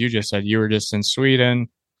 like as you just said, you were just in Sweden.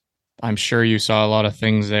 I'm sure you saw a lot of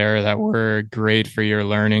things there that were great for your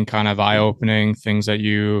learning, kind of eye-opening, things that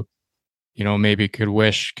maybe could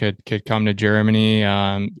wish could come to Germany.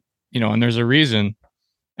 And there's a reason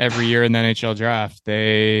every year in the NHL draft,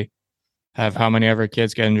 they have how many ever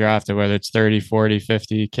kids getting drafted, whether it's 30, 40,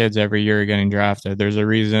 50 kids every year getting drafted. There's a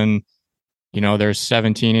reason, there's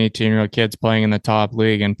 17, 18-year-old kids playing in the top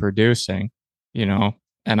league and producing, you know,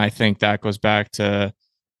 and I think that goes back to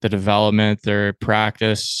the development, their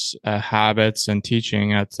practice habits and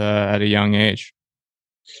teaching at a young age.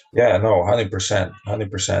 Yeah, no, 100%,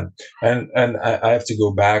 100%. And I have to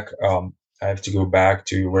go back. I have to go back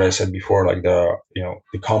to what I said before, like the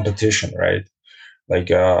competition, right? Like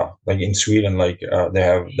in Sweden, they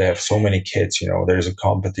have so many kids. There's a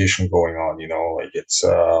competition going on. Like it's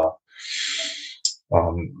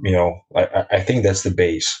I think that's the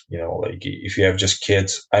base. Like if you have just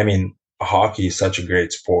kids, I mean, hockey is such a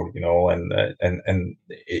great sport. And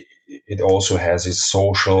it also has its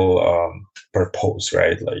social purpose,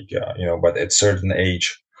 right? But at certain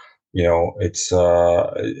age, it's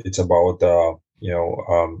about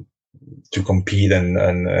to compete and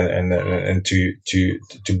to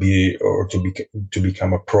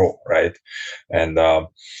become a pro, right? And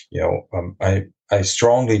I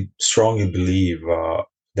strongly believe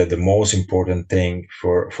that the most important thing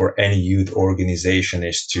for any youth organization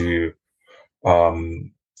is to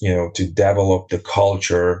develop the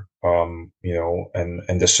culture, and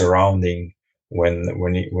the surrounding when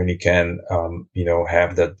you can,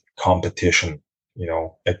 have that competition,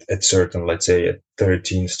 at certain, let's say at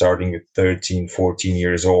 13, starting at 13, 14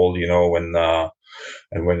 years old, when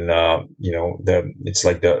it's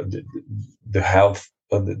like the health,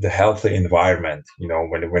 the healthy environment,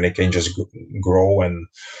 when it can just grow. And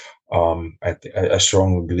I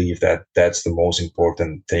strongly believe that that's the most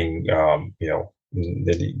important thing,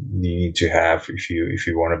 that you need to have if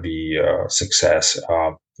you want to be a success,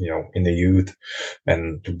 in the youth,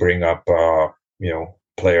 and to bring up,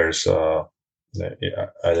 players, either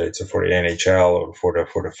it's for the NHL or for the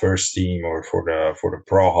first team or for the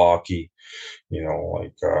pro hockey,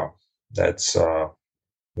 that's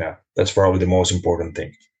yeah, that's probably the most important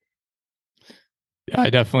thing. Yeah, I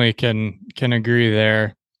definitely can agree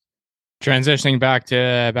there. Transitioning back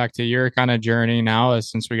to your kind of journey now,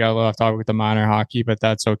 since we got a little off topic with the minor hockey, but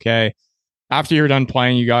that's okay. After you were done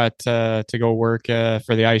playing, you got to go work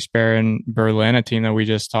for the Ice Bear in Berlin, a team that we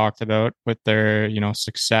just talked about with their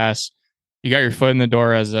success. You got your foot in the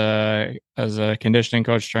door as a conditioning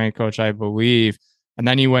coach, strength coach, I believe, and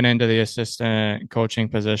then you went into the assistant coaching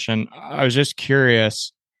position. I was just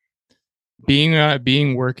curious,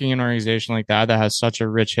 being working in an organization like that has such a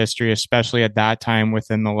rich history, especially at that time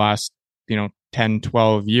within the last 10,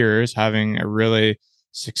 12 years, having a really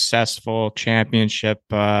successful championship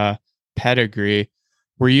pedigree.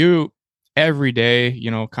 Were you every day,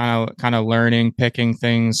 kind of learning, picking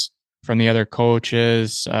things from the other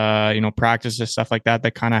coaches, practices, stuff like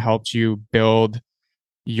that kind of helped you build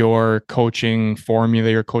your coaching formula,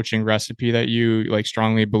 your coaching recipe that you like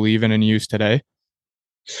strongly believe in and use today?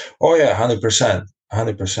 Oh yeah, 100%,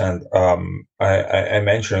 100%. I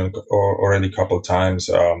mentioned already a couple of times.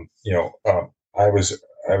 I was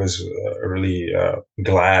really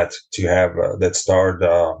glad to have that start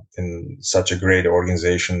in such a great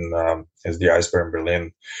organization, as the Iceberg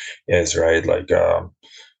Berlin is, right? Like,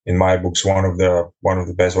 in my books, one of the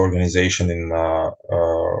best organizations in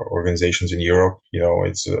Europe.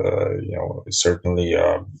 It's certainly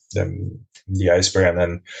the Iceberg. And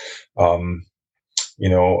then, um,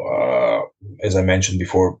 as I mentioned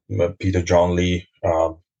before, Peter John Lee,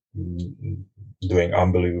 doing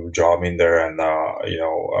unbelievable job in there. And it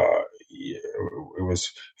was,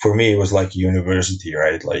 for me, it was like university,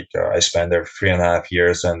 right? Like, I spent there 3.5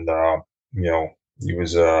 years. And you know it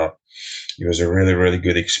was a really, really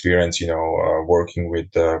good experience, working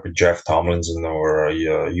with Jeff Tomlinson or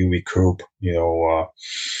UV Krupp.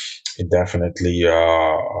 It definitely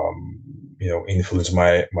influenced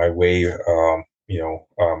my way,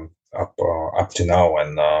 up to now.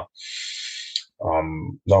 And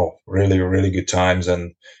no, really, really good times.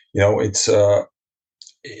 And it's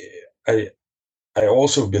I I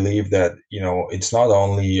also believe that it's not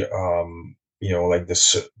only, like the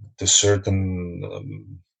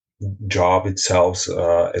certain, job itself,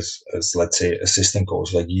 as, let's say, assistant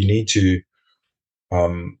coach. Like, you need to,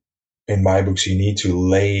 um, in my books, you need to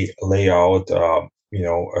lay out, a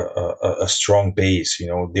strong base,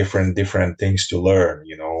 different things to learn,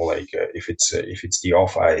 like, if it's the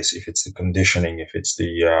off ice, if it's the conditioning, if it's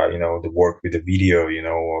the work with the video,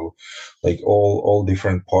 like all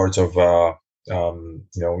different parts of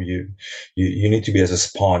you need to be as a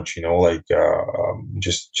sponge,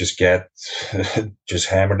 just get just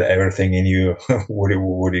hammer everything in you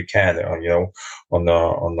what you can, on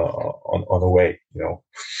the way,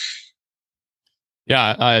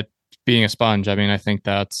 Yeah, being a sponge. I mean, I think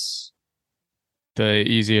that's the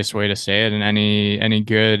easiest way to say it. And any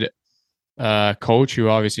good coach who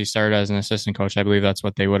obviously started as an assistant coach, I believe that's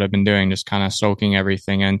what they would have been doing, just kind of soaking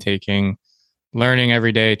everything in, learning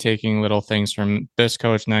every day, taking little things from this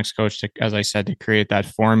coach, next coach, to, as I said, to create that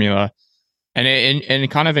formula. And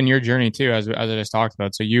kind of in your journey too, as I just talked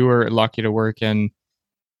about. So you were lucky to work in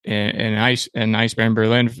Eisbären,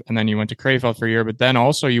 Berlin, and then you went to Krefeld for a year, but then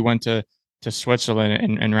also you went to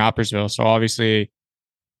Switzerland and Rapperswil. So obviously,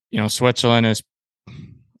 Switzerland is,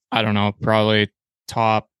 I don't know, probably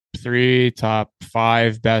top three, top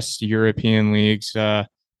five best European leagues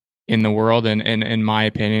in the world. And in my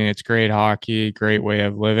opinion, it's great hockey, great way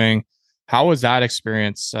of living. How was that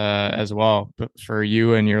experience as well for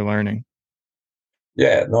you and your learning?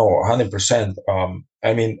 Yeah, no, 100%.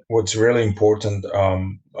 I mean, what's really important,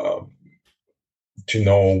 to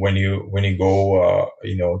know when you go,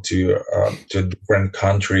 to a different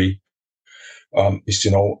country, is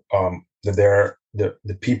to know, that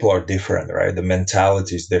the people are different, right? The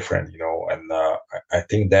mentality is different, and I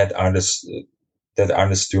think that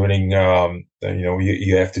understanding,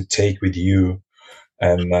 you have to take with you,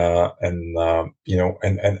 and to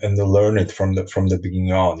learn it from the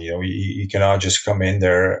beginning on. You cannot just come in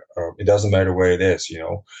there. It doesn't matter where it is.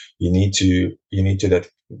 You need to that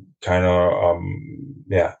kind of,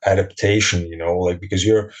 yeah, adaptation. Like, because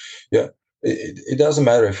yeah. It doesn't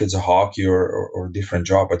matter if it's a hockey or a different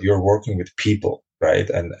job, but you're working with people, right?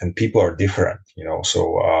 And people are different.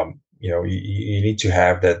 So, you need to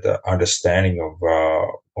have that understanding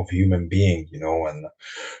of human being. And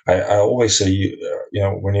I always say,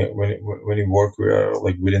 when you work,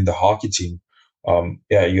 like within the hockey team,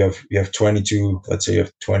 yeah, you have 22. Let's say you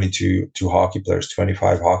have 22 two hockey players,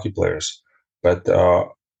 25 hockey players, but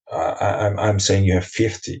I'm saying you have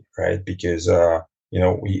 50, right? Because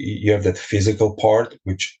you have that physical part,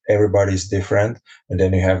 which everybody is different, and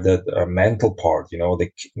then you have that mental part. The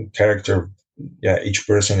character. Yeah, each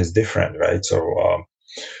person is different, right? So,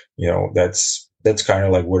 that's kind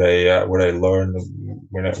of like what I learned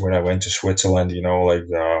when I went to Switzerland. Like,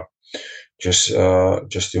 just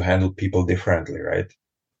to handle people differently, right?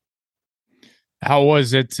 How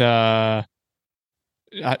was it? So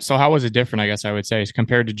how was it different? I guess I would say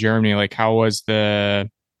compared to Germany. Like, how was the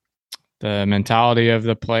mentality of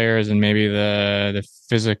the players and maybe the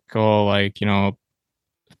physical, like,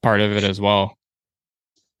 part of it as well?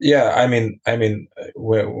 Yeah, I mean, when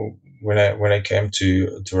I came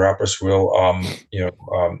to Rapperswil,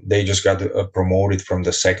 they just got promoted from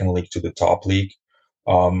the second league to the top league.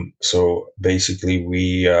 So basically,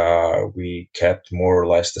 we kept more or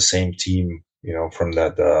less the same team, from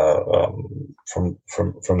that, from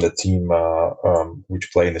the team,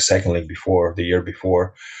 which played in the second league before, the year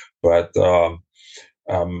before. But um,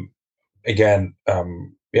 again,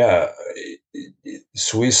 yeah,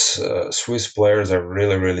 Swiss players are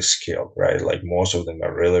really, really skilled, right? Like, most of them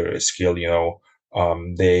are really, really skilled.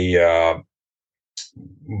 They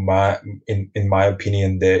my in my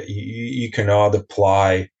opinion, that you cannot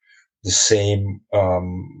apply the same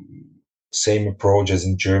approach as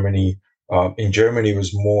in Germany. In Germany, it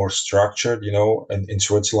was more structured, and in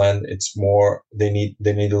Switzerland, it's more, they need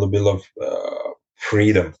a little bit of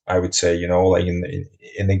freedom, I would say, like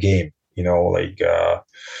in the game, like,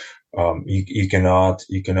 you cannot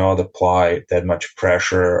apply that much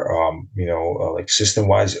pressure, like, system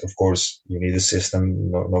wise. Of course, you need a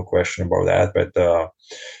system, no question about that. But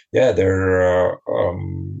yeah,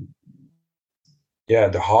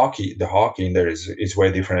 the hockey in there is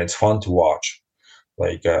way different. It's fun to watch.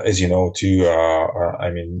 Like, as you know too,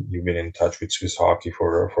 I mean, you've been in touch with Swiss hockey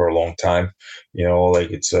for a long time. Like,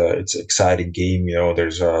 it's an exciting game.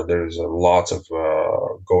 There's lots of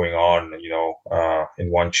going on. In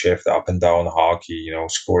one shift, up and down hockey.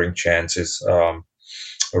 Scoring chances. A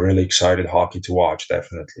really excited hockey to watch,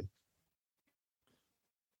 definitely.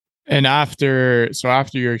 And after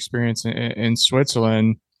your experience in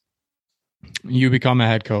Switzerland, you become a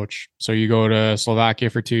head coach. So you go to Slovakia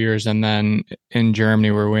for 2 years, and then in Germany,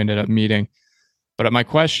 where we ended up meeting. But my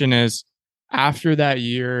question is, after that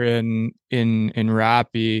year in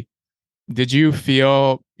Rappi, did you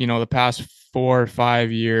feel, the past 4 or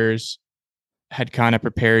 5 years had kind of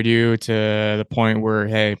prepared you to the point where,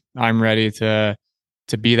 hey, I'm ready to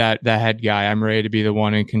be that head guy. I'm ready to be the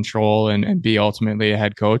one in control and be ultimately a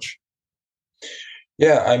head coach?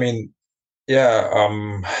 Yeah, I mean, yeah.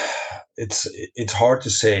 it's hard to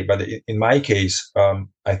say, but in my case,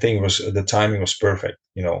 I think it was the timing was perfect.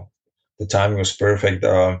 The timing was perfect.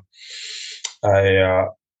 I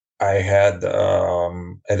I had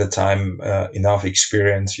at the time enough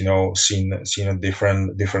experience, seen a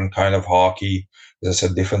different kind of hockey. As I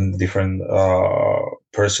said, different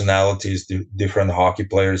personalities, different hockey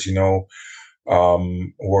players.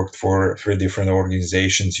 Worked for different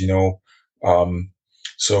organizations. Um,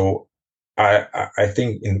 so I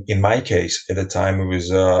think in my case at the time it was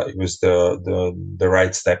the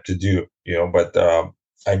right step to do. But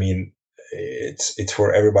I mean it's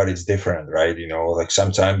for everybody. It's different, right? Like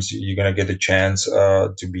sometimes you're gonna get a chance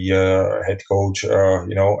to be a head coach,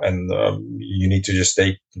 and you need to just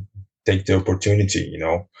take the opportunity.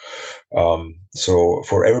 So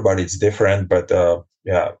for everybody it's different, but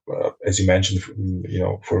yeah, as you mentioned,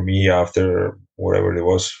 for me, after whatever it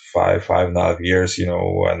was, 5.5 years,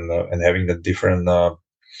 and having the different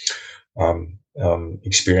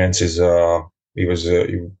experiences, it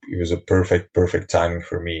was a perfect timing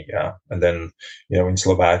for me. Yeah. And then, in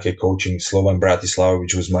Slovakia, coaching Slovan Bratislava,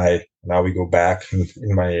 which was now we go back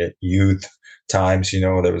in my youth times.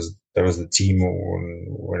 There was the team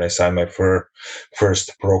when I signed my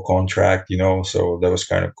first pro contract. So that was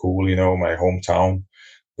kind of cool. My hometown,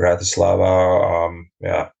 Bratislava.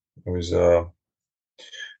 Yeah, it was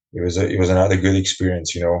it was another good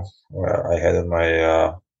experience. I had in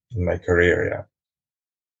my career. Yeah.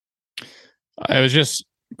 I was just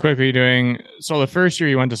quickly doing so the first year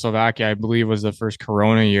you went to Slovakia, I believe was the first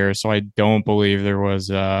Corona year. So I don't believe there was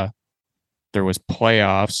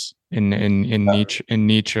playoffs in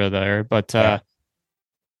Nitra there. But Yeah.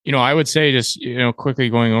 I would say just quickly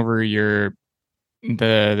going over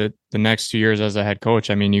the next 2 years as a head coach.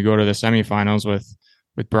 I mean, you go to the semifinals with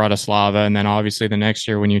Bratislava, and then obviously the next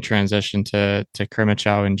year when you transition to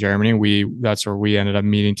Krimichau in Germany, that's where we ended up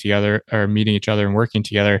meeting each other and working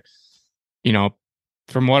together.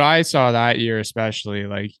 From what I saw that year, especially,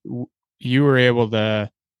 like you were able to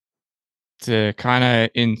kind of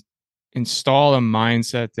install a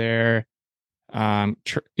mindset there,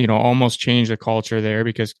 almost change the culture there,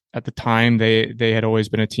 because at the time they had always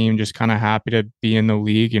been a team just kind of happy to be in the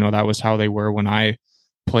league. That was how they were when I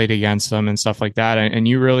played against them and stuff like that. And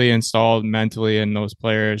you really installed mentally in those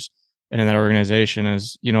players and in that organization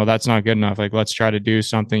as, that's not good enough. Like, let's try to do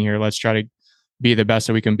something here. Let's try to be the best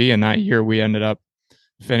that we can be. And that year we ended up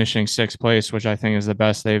finishing sixth place, which I think is the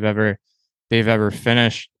best they've ever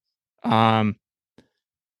finished. When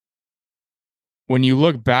you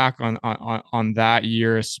look back on that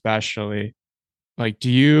year, especially, like,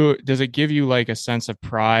 does it give you like a sense of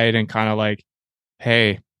pride and kind of like,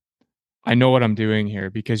 hey, I know what I'm doing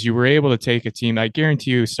here, because you were able to take a team. I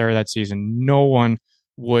guarantee you, started that season, no one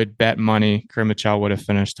would bet money Krimichau would have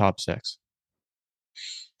finished top six.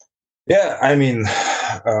 Yeah, I mean,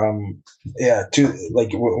 yeah.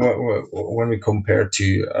 When we compare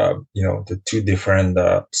to the two different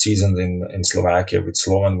seasons in Slovakia with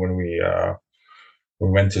Slovan, when we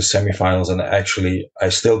went to semifinals, and actually I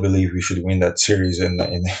still believe we should win that series in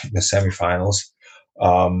the semifinals.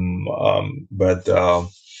 But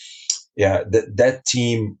yeah, that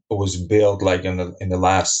team was built like in the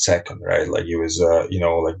last second, right? Like it was,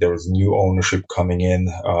 like there was new ownership coming in,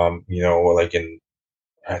 like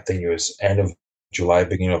I think it was end of July,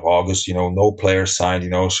 beginning of August. No players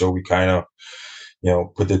signed. So we kind of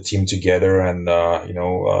put the team together, and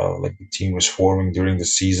like the team was forming during the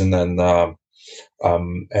season, and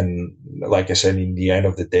like I said, in the end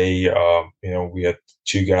of the day, we had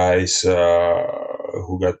two guys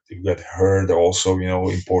who got hurt. Also,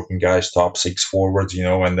 important guys, top six forwards.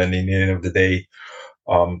 And then in the end of the day,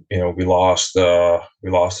 we lost the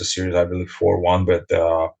series, I believe 4-1, but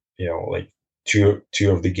like two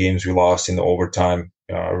of the games we lost in overtime,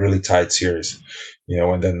 really tight series,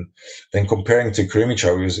 and then comparing to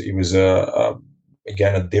Krimichau, it was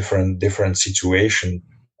again a different situation,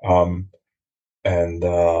 and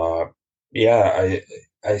yeah,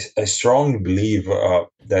 I strongly believe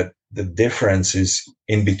that the differences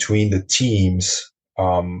in between the teams,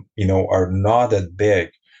 are not that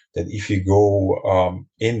big. That if you go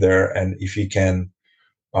in there, and if you can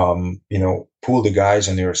pull the guys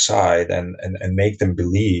on your side, and make them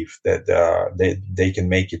believe that they can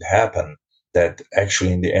make it happen. That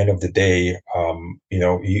actually, in the end of the day,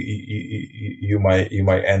 you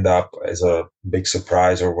might end up as a big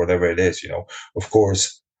surprise or whatever it is. Of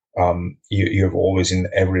course, you have always in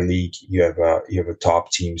every league you have a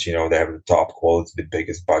top teams. They have the top quality, the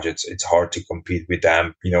biggest budgets. It's hard to compete with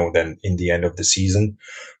them. Then in the end of the season,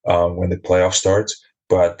 when the playoff starts.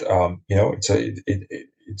 But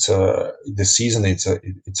it's a the season. It's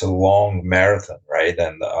a long marathon, right?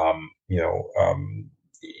 And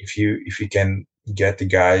if you can get the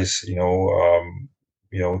guys,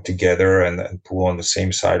 together and pull on the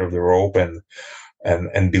same side of the rope and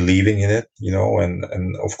believing in it,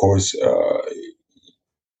 and of course,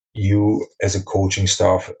 you as a coaching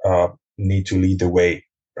staff need to lead the way,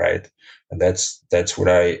 right? And that's what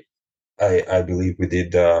I believe we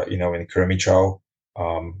did, in Kermichau.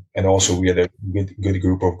 And also we had a good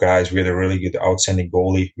group of guys. We had a really good, outstanding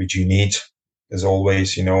goalie, which you need as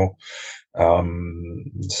always, So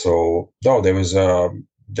no, there was a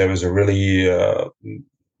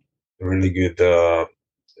really good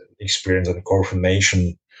experience and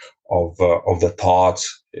confirmation of the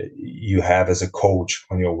thoughts you have as a coach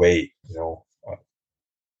on your way.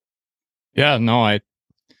 Yeah, no,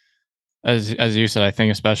 as you said, I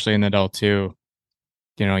think especially in the L2,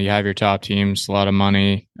 you have your top teams, a lot of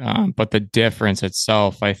money, but the difference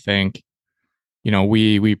itself, I think,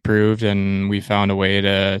 we proved and we found a way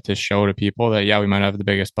to show to people that yeah, we might have the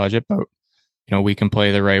biggest budget, but we can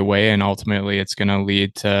play the right way, and ultimately it's going to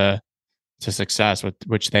lead to success,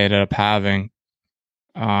 which they ended up having.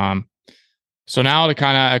 So now to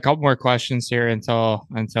kind of a couple more questions here until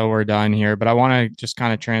we're done here, but I want to just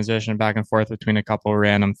kind of transition back and forth between a couple of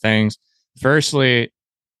random things. Firstly,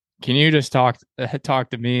 can you just talk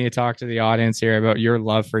to me, talk to the audience here about your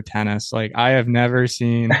love for tennis? Like, I have never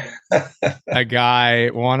seen a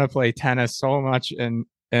guy want to play tennis so much in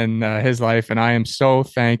his life, and I am so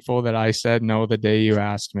thankful that I said no the day you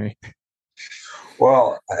asked me.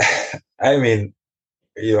 Well, I mean,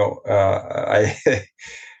 I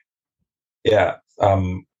yeah.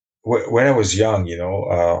 When I was young,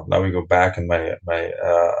 now we go back in my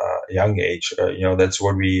young age. That's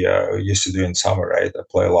what we used to do in summer, right? I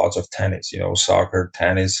play lots of tennis, soccer,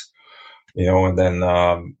 tennis, and then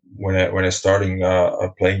when I starting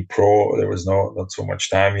playing pro, there was not so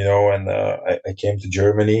much time, and I came to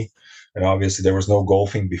Germany, and obviously there was no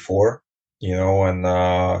golfing before,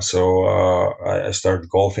 and so I started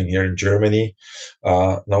golfing here in Germany.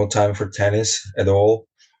 No time for tennis at all.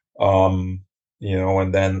 um,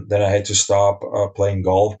 and then I had to stop playing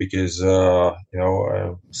golf because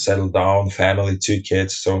settled down, family, two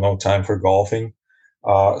kids, so no time for golfing.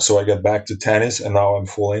 So I got back to tennis, and now I'm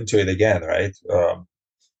full into it again, right?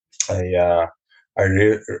 I uh, I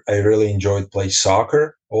really enjoyed play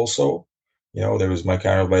soccer also. There was my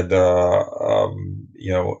kind of like the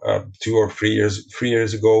 2 or 3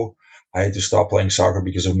 years ago, I had to stop playing soccer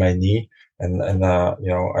because of my knee, and I,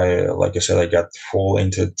 like I said, I got full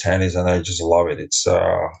into tennis, and I just love it. It's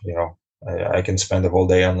I can spend the whole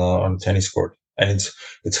day on the tennis court, and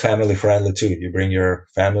it's family friendly too. You bring your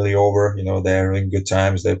family over, they're having good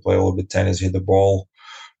times. They play a little bit tennis, hit the ball,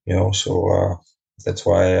 so that's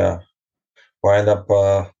why I end up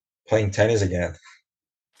playing tennis again.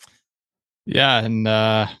 Yeah, and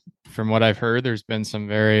from what I've heard, there's been some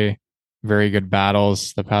very, very good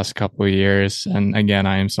battles the past couple of years. And again,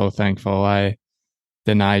 I am so thankful I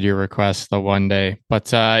denied your request the one day.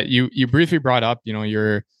 But you briefly brought up,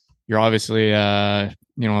 you're obviously a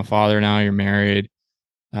father now. You're married.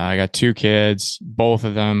 I got two kids, both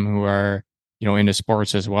of them who are into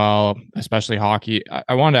sports as well, especially hockey.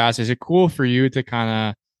 I wanted to ask, is it cool for you to kind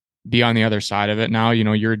of be on the other side of it now?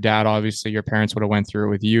 Your dad, obviously, your parents would have went through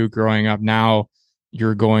it with you growing up. Now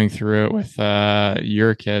you're going through it with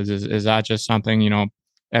your kids. Is that just something,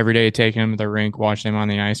 every day taking them to the rink, watching them on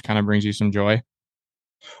the ice kind of brings you some joy?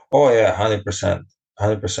 Oh yeah, 100%,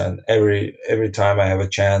 100%. Every time I have a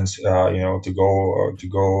chance, to go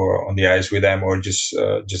on the ice with them, or just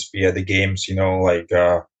be at the games,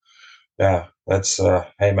 yeah, that's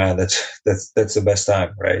hey man, that's the best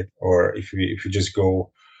time, right? Or if we just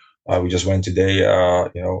go, we just went today,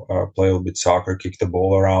 play a little bit soccer, kick the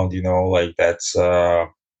ball around, like that's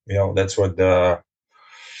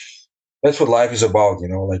what life is about,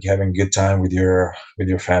 like having a good time with your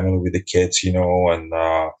family, with the kids, and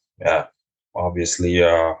yeah, obviously,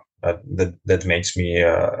 that makes me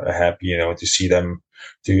happy, to see them,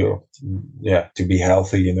 to yeah, to be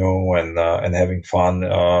healthy, and having fun,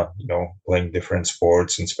 playing different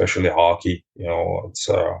sports, and especially hockey. It's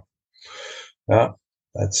yeah,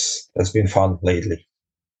 that's been fun lately.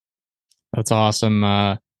 That's awesome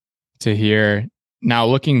to hear. Now,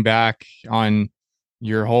 looking back on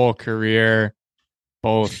your whole career,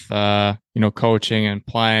 both coaching and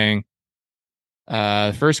playing,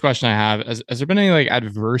 the first question I have is: has there been any like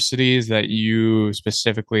adversities that you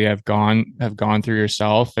specifically have gone through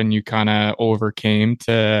yourself, and you kind of overcame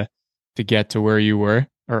to get to where you were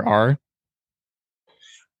or are?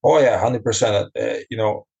 Oh yeah, 100%.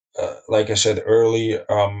 Like I said early,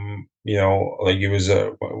 like it was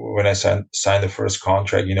when I signed the first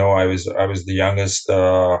contract. I was the youngest.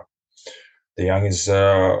 the youngest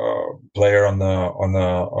player on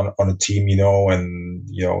a team, and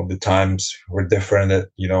the times were different at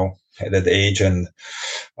at that age, and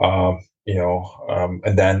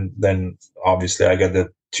and then obviously I got the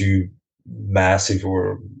two massive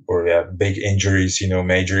or yeah, big injuries,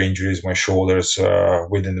 major injuries, my shoulders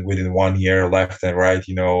within 1 year, left and right,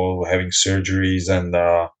 having surgeries, and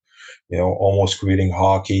almost quitting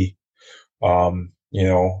hockey, and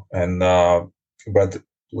but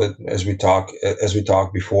as we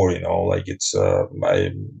talked before, like it's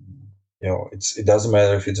I it doesn't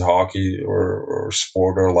matter if it's hockey or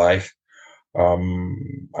sport or life.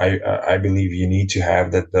 I believe you need to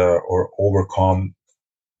have that or overcome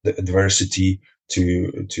the adversity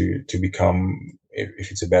to become,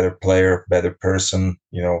 if it's a better player, better person,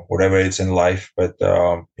 whatever it's in life. But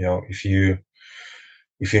if you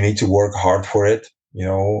need to work hard for it,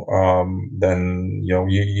 then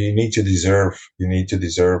you need to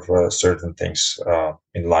deserve certain things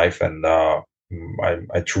in life, and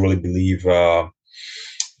I truly believe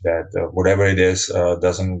that whatever it is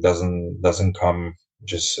doesn't come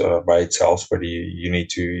just by itself, but you need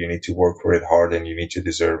to work for it hard, and you need to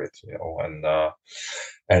deserve it,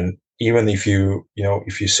 and even if you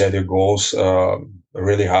set your goals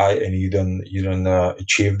really high and you don't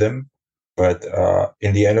achieve them, but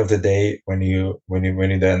in the end of the day, when you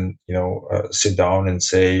then sit down and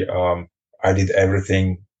say, I did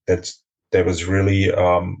everything that was really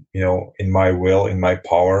in my will, in my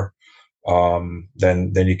power,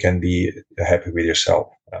 then you can be happy with yourself.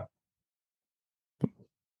 Yeah.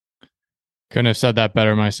 Couldn't have said that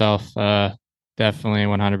better myself. Definitely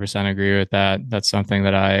 100% agree with that. That's something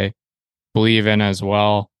that I believe in as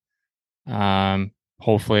well.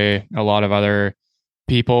 Hopefully, a lot of other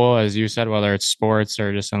people, as you said, whether it's sports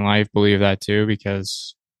or just in life, believe that too,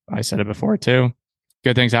 because I said it before too.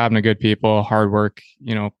 Good things happen to good people. Hard work,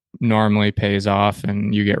 normally pays off,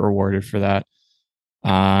 and you get rewarded for that.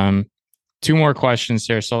 Um, Two more questions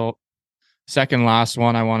here. So, second last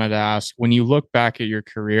one I wanted to ask: when you look back at your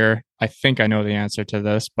career, I think I know the answer to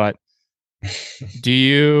this, but do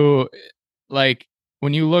you like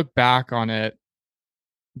when you look back on it?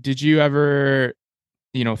 Did you ever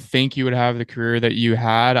think you would have the career that you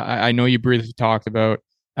had? I know you briefly talked about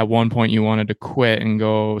at one point you wanted to quit and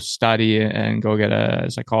go study and go get a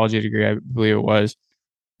psychology degree, I believe it was.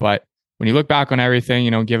 But when you look back on everything,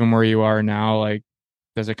 given where you are now, like,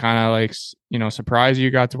 does it kind of like, surprise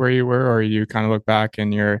you got to where you were, or you kind of look back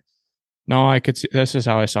and you're, no, I could see, this is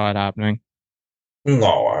how I saw it happening?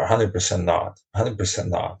 No, 100% not. 100%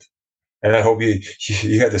 not. And I hope you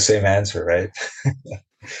had the same answer, right?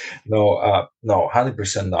 No, no,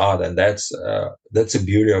 100% not. And that's the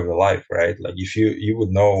beauty of the life, right? Like, if you would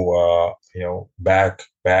know, back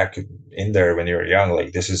in there when you're young,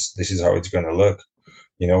 like, this is how it's gonna look,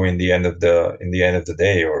 in the end of the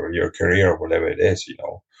day, or your career, or whatever it is.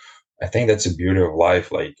 I think that's the beauty of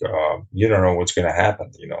life. Like, you don't know what's going to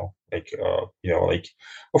happen. Like,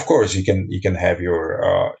 of course, you can have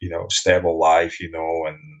your stable life, and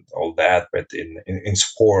all that. But in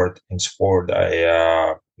sport,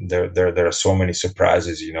 there are so many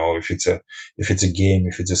surprises. If it's a game,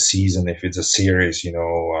 if it's a season, if it's a series,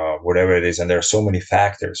 whatever it is, and there are so many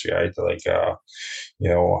factors, right? Like, how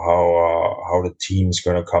the team's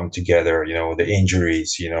going to come together, the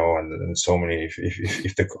injuries, and so many,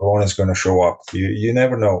 if the corona is going to show up, you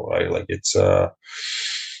never know, right? Like, it's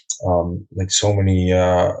like so many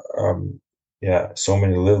yeah, so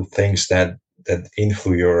many little things that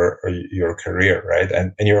influence your career, right?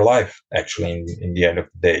 And your life, actually, in the end of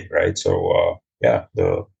the day, right? So yeah,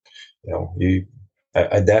 you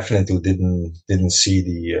I definitely didn't see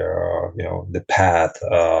the path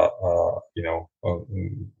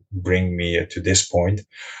bring me to this point,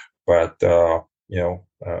 but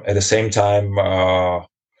at the same time,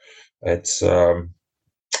 it's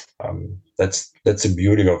that's the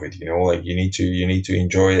beauty of it. Like, you need to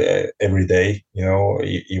enjoy every day,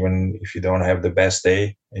 even if you don't have the best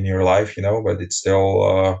day in your life, but it's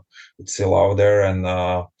still out there, and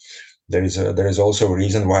there is also a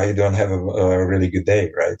reason why you don't have a really good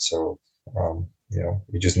day, right? So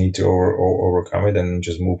you just need to overcome it and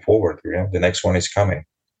just move forward. The next one is coming.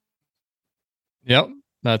 Yep.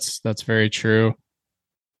 That's very true.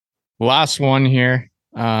 Last one here.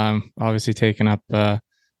 Obviously taking up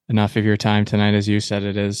enough of your time tonight. As you said,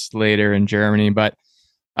 it is later in Germany, but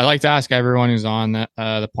I like to ask everyone who's on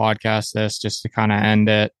the podcast this, just to kind of end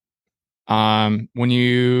it. When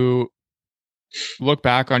you look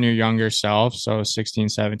back on your younger self, so 16,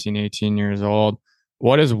 17, 18 years old,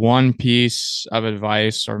 what is one piece of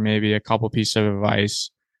advice, or maybe a couple pieces of advice,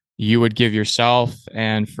 you would give yourself,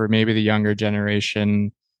 and for maybe the younger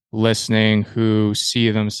generation, listening who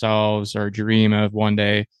see themselves or dream of one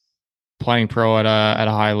day playing pro at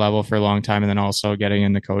a high level for a long time and then also getting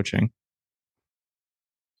into coaching?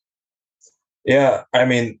 Yeah, I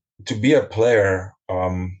mean, to be a player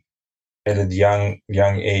at a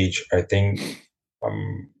young age, I think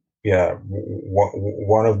um, yeah,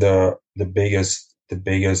 one of the biggest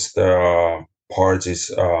parts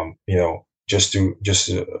is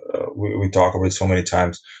we talk about it so many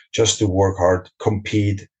times, just to work hard,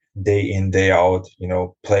 compete day in day out,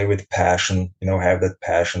 play with passion, have that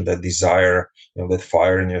passion, that desire, that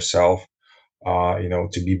fire in yourself,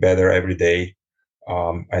 to be better every day.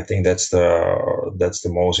 I think that's the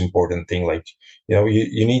most important thing. Like,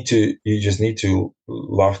 you just need to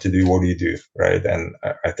love to do what you do, right? And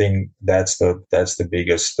I think that's the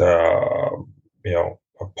biggest a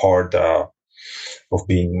part of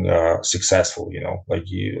being successful.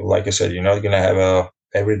 Like I said, you're not gonna have a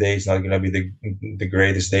every day is not gonna be the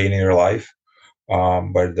greatest day in your life,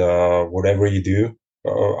 but whatever you do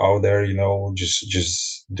out there,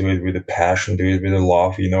 just do it with a passion, do it with a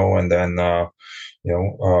love, and then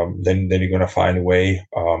then you're gonna find a way,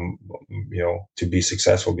 to be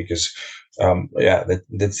successful. Because yeah,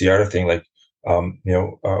 that's the other thing. Like,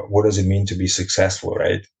 what does it mean to be successful,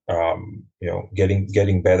 right?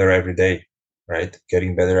 Getting better every day, right?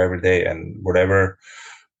 Getting better every day, and whatever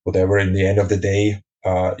in the end of the day,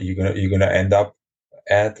 you're gonna end up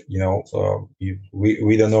at,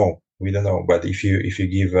 we don't know, but if you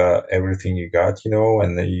give everything you got,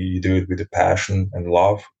 and then you do it with a passion and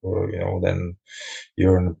love, or then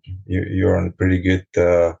you're on a pretty good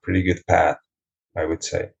path, I would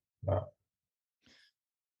say. uh,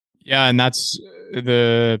 Yeah, and that's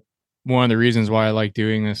the one of the reasons why I like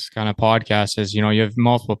doing this kind of podcast is, you have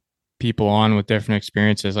multiple people on with different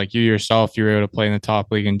experiences. Like you yourself, you were able to play in the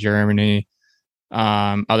top league in Germany.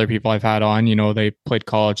 Other people I've had on, they played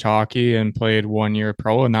college hockey and played 1 year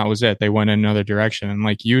pro, and that was it. They went in another direction. And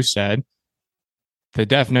like you said, the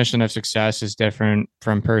definition of success is different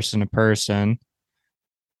from person to person.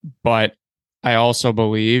 But I also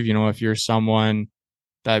believe, if you're someone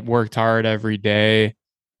that worked hard every day,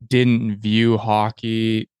 didn't view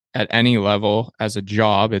hockey at any level as a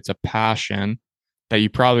job, it's a passion, that you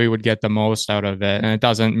probably would get the most out of it. And it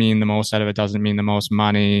doesn't mean the most out of it doesn't mean the most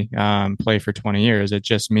money, play for 20 years. It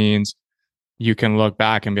just means you can look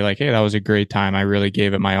back and be like, hey, that was a great time. I really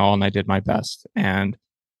gave it my all and I did my best. And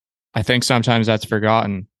I think sometimes that's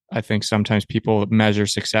forgotten. I think sometimes people measure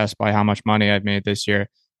success by how much money I've made this year,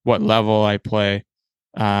 what level I play.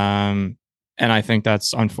 Um, and I think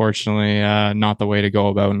that's unfortunately not the way to go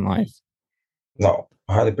about in life. no,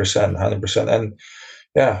 100%, 100%. And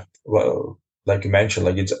yeah, well, like you mentioned,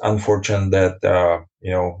 like, it's unfortunate that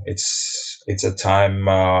it's a time,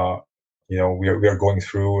 we are going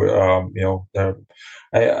through,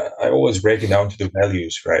 I always break it down to the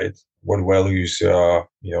values, right? What values you're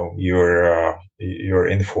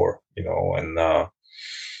in for, and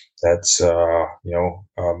that's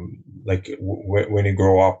like, when you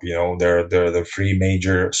grow up, there are the three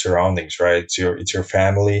major surroundings, right? It's your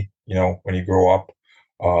family, when you grow up.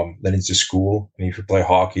 Then it's the school, and if you play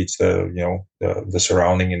hockey, it's the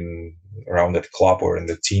surrounding in around that club or in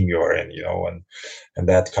the team you are in, and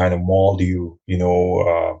that kind of mold in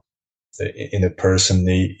a person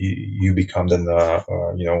you become. Then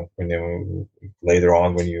when you later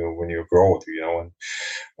on, when you grow,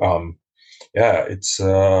 and yeah, it's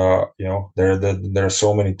there are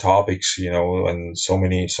so many topics, and so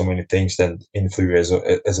many things that influence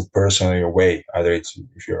as a person in your way. Either it's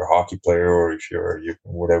if you're a hockey player, or if you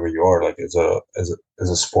whatever you are, like, as a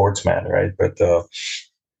sportsman, right? But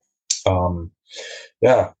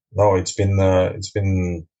yeah, no, it's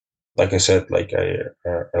been like I said, like, I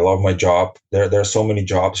love my job. There are so many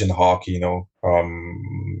jobs in hockey,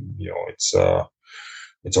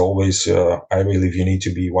 it's always, I believe, you need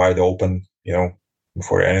to be wide open,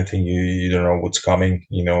 for anything. You don't know what's coming,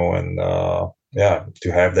 and yeah,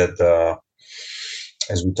 to have that,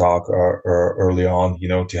 as we talk early on,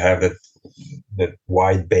 to have that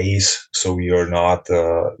wide base, so you're not,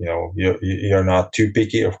 you're not too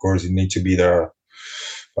picky. Of course, you need to be the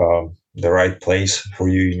right place for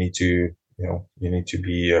you. You need to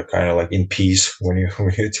be kind of like in peace when you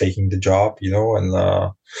when you're taking the job, and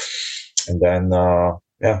then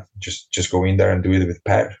yeah, just go in there and do it with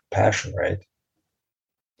passion, right?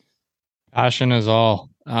 Passion is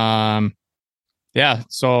all. Yeah.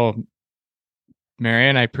 So,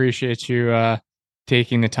 Marian, I appreciate you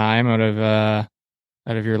taking the time out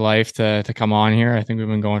of your life to come on here. I think we've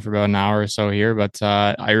been going for about an hour or so here, but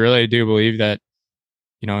I really do believe that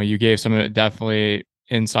you gave some definitely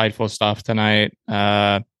insightful stuff tonight.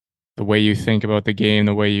 the way you think about the game,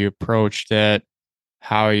 the way you approached it,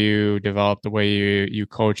 how you developed, the way you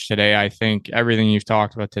coach today. I think everything you've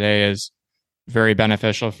talked about today is very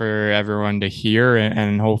beneficial for everyone to hear,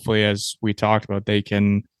 and hopefully, as we talked about, they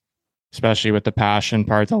can, especially with the passion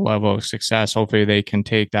part, the level of success, hopefully they can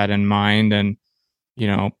take that in mind and, you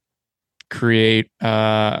know, create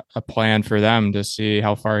a plan for them to see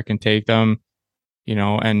how far it can take them, you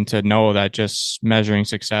know, and to know that just measuring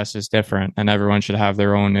success is different and everyone should have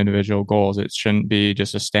their own individual goals. It shouldn't be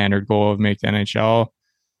just a standard goal of make the NHL.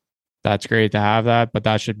 That's great to have that, but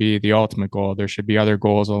that should be the ultimate goal. There should be other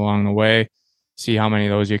goals along the way. See how many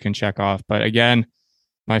of those you can check off. But again,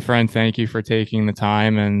 my friend, thank you for taking the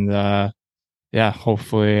time, and yeah,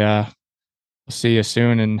 hopefully we'll see you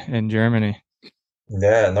soon in Germany.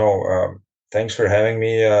 Yeah, no, thanks for having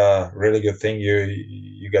me. Really good thing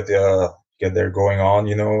you got get there going on.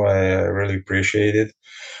 I really appreciate it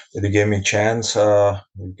that you gave me a chance.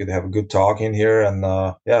 We could have a good talk in here, and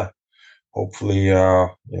yeah, hopefully,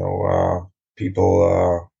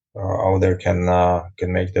 people out there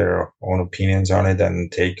can make their own opinions on it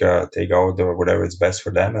and take out whatever is best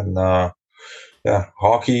for them. And yeah,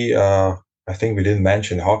 hockey. I think we didn't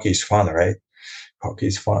mention hockey is fun, right? Hockey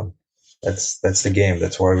is fun. That's the game.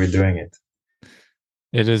 That's why we're doing it.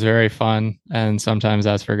 It is very fun, and sometimes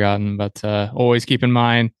that's forgotten, but always keep in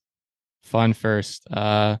mind fun first.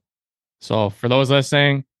 So, for those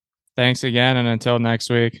listening, thanks again, and until next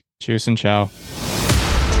week, cheers and ciao.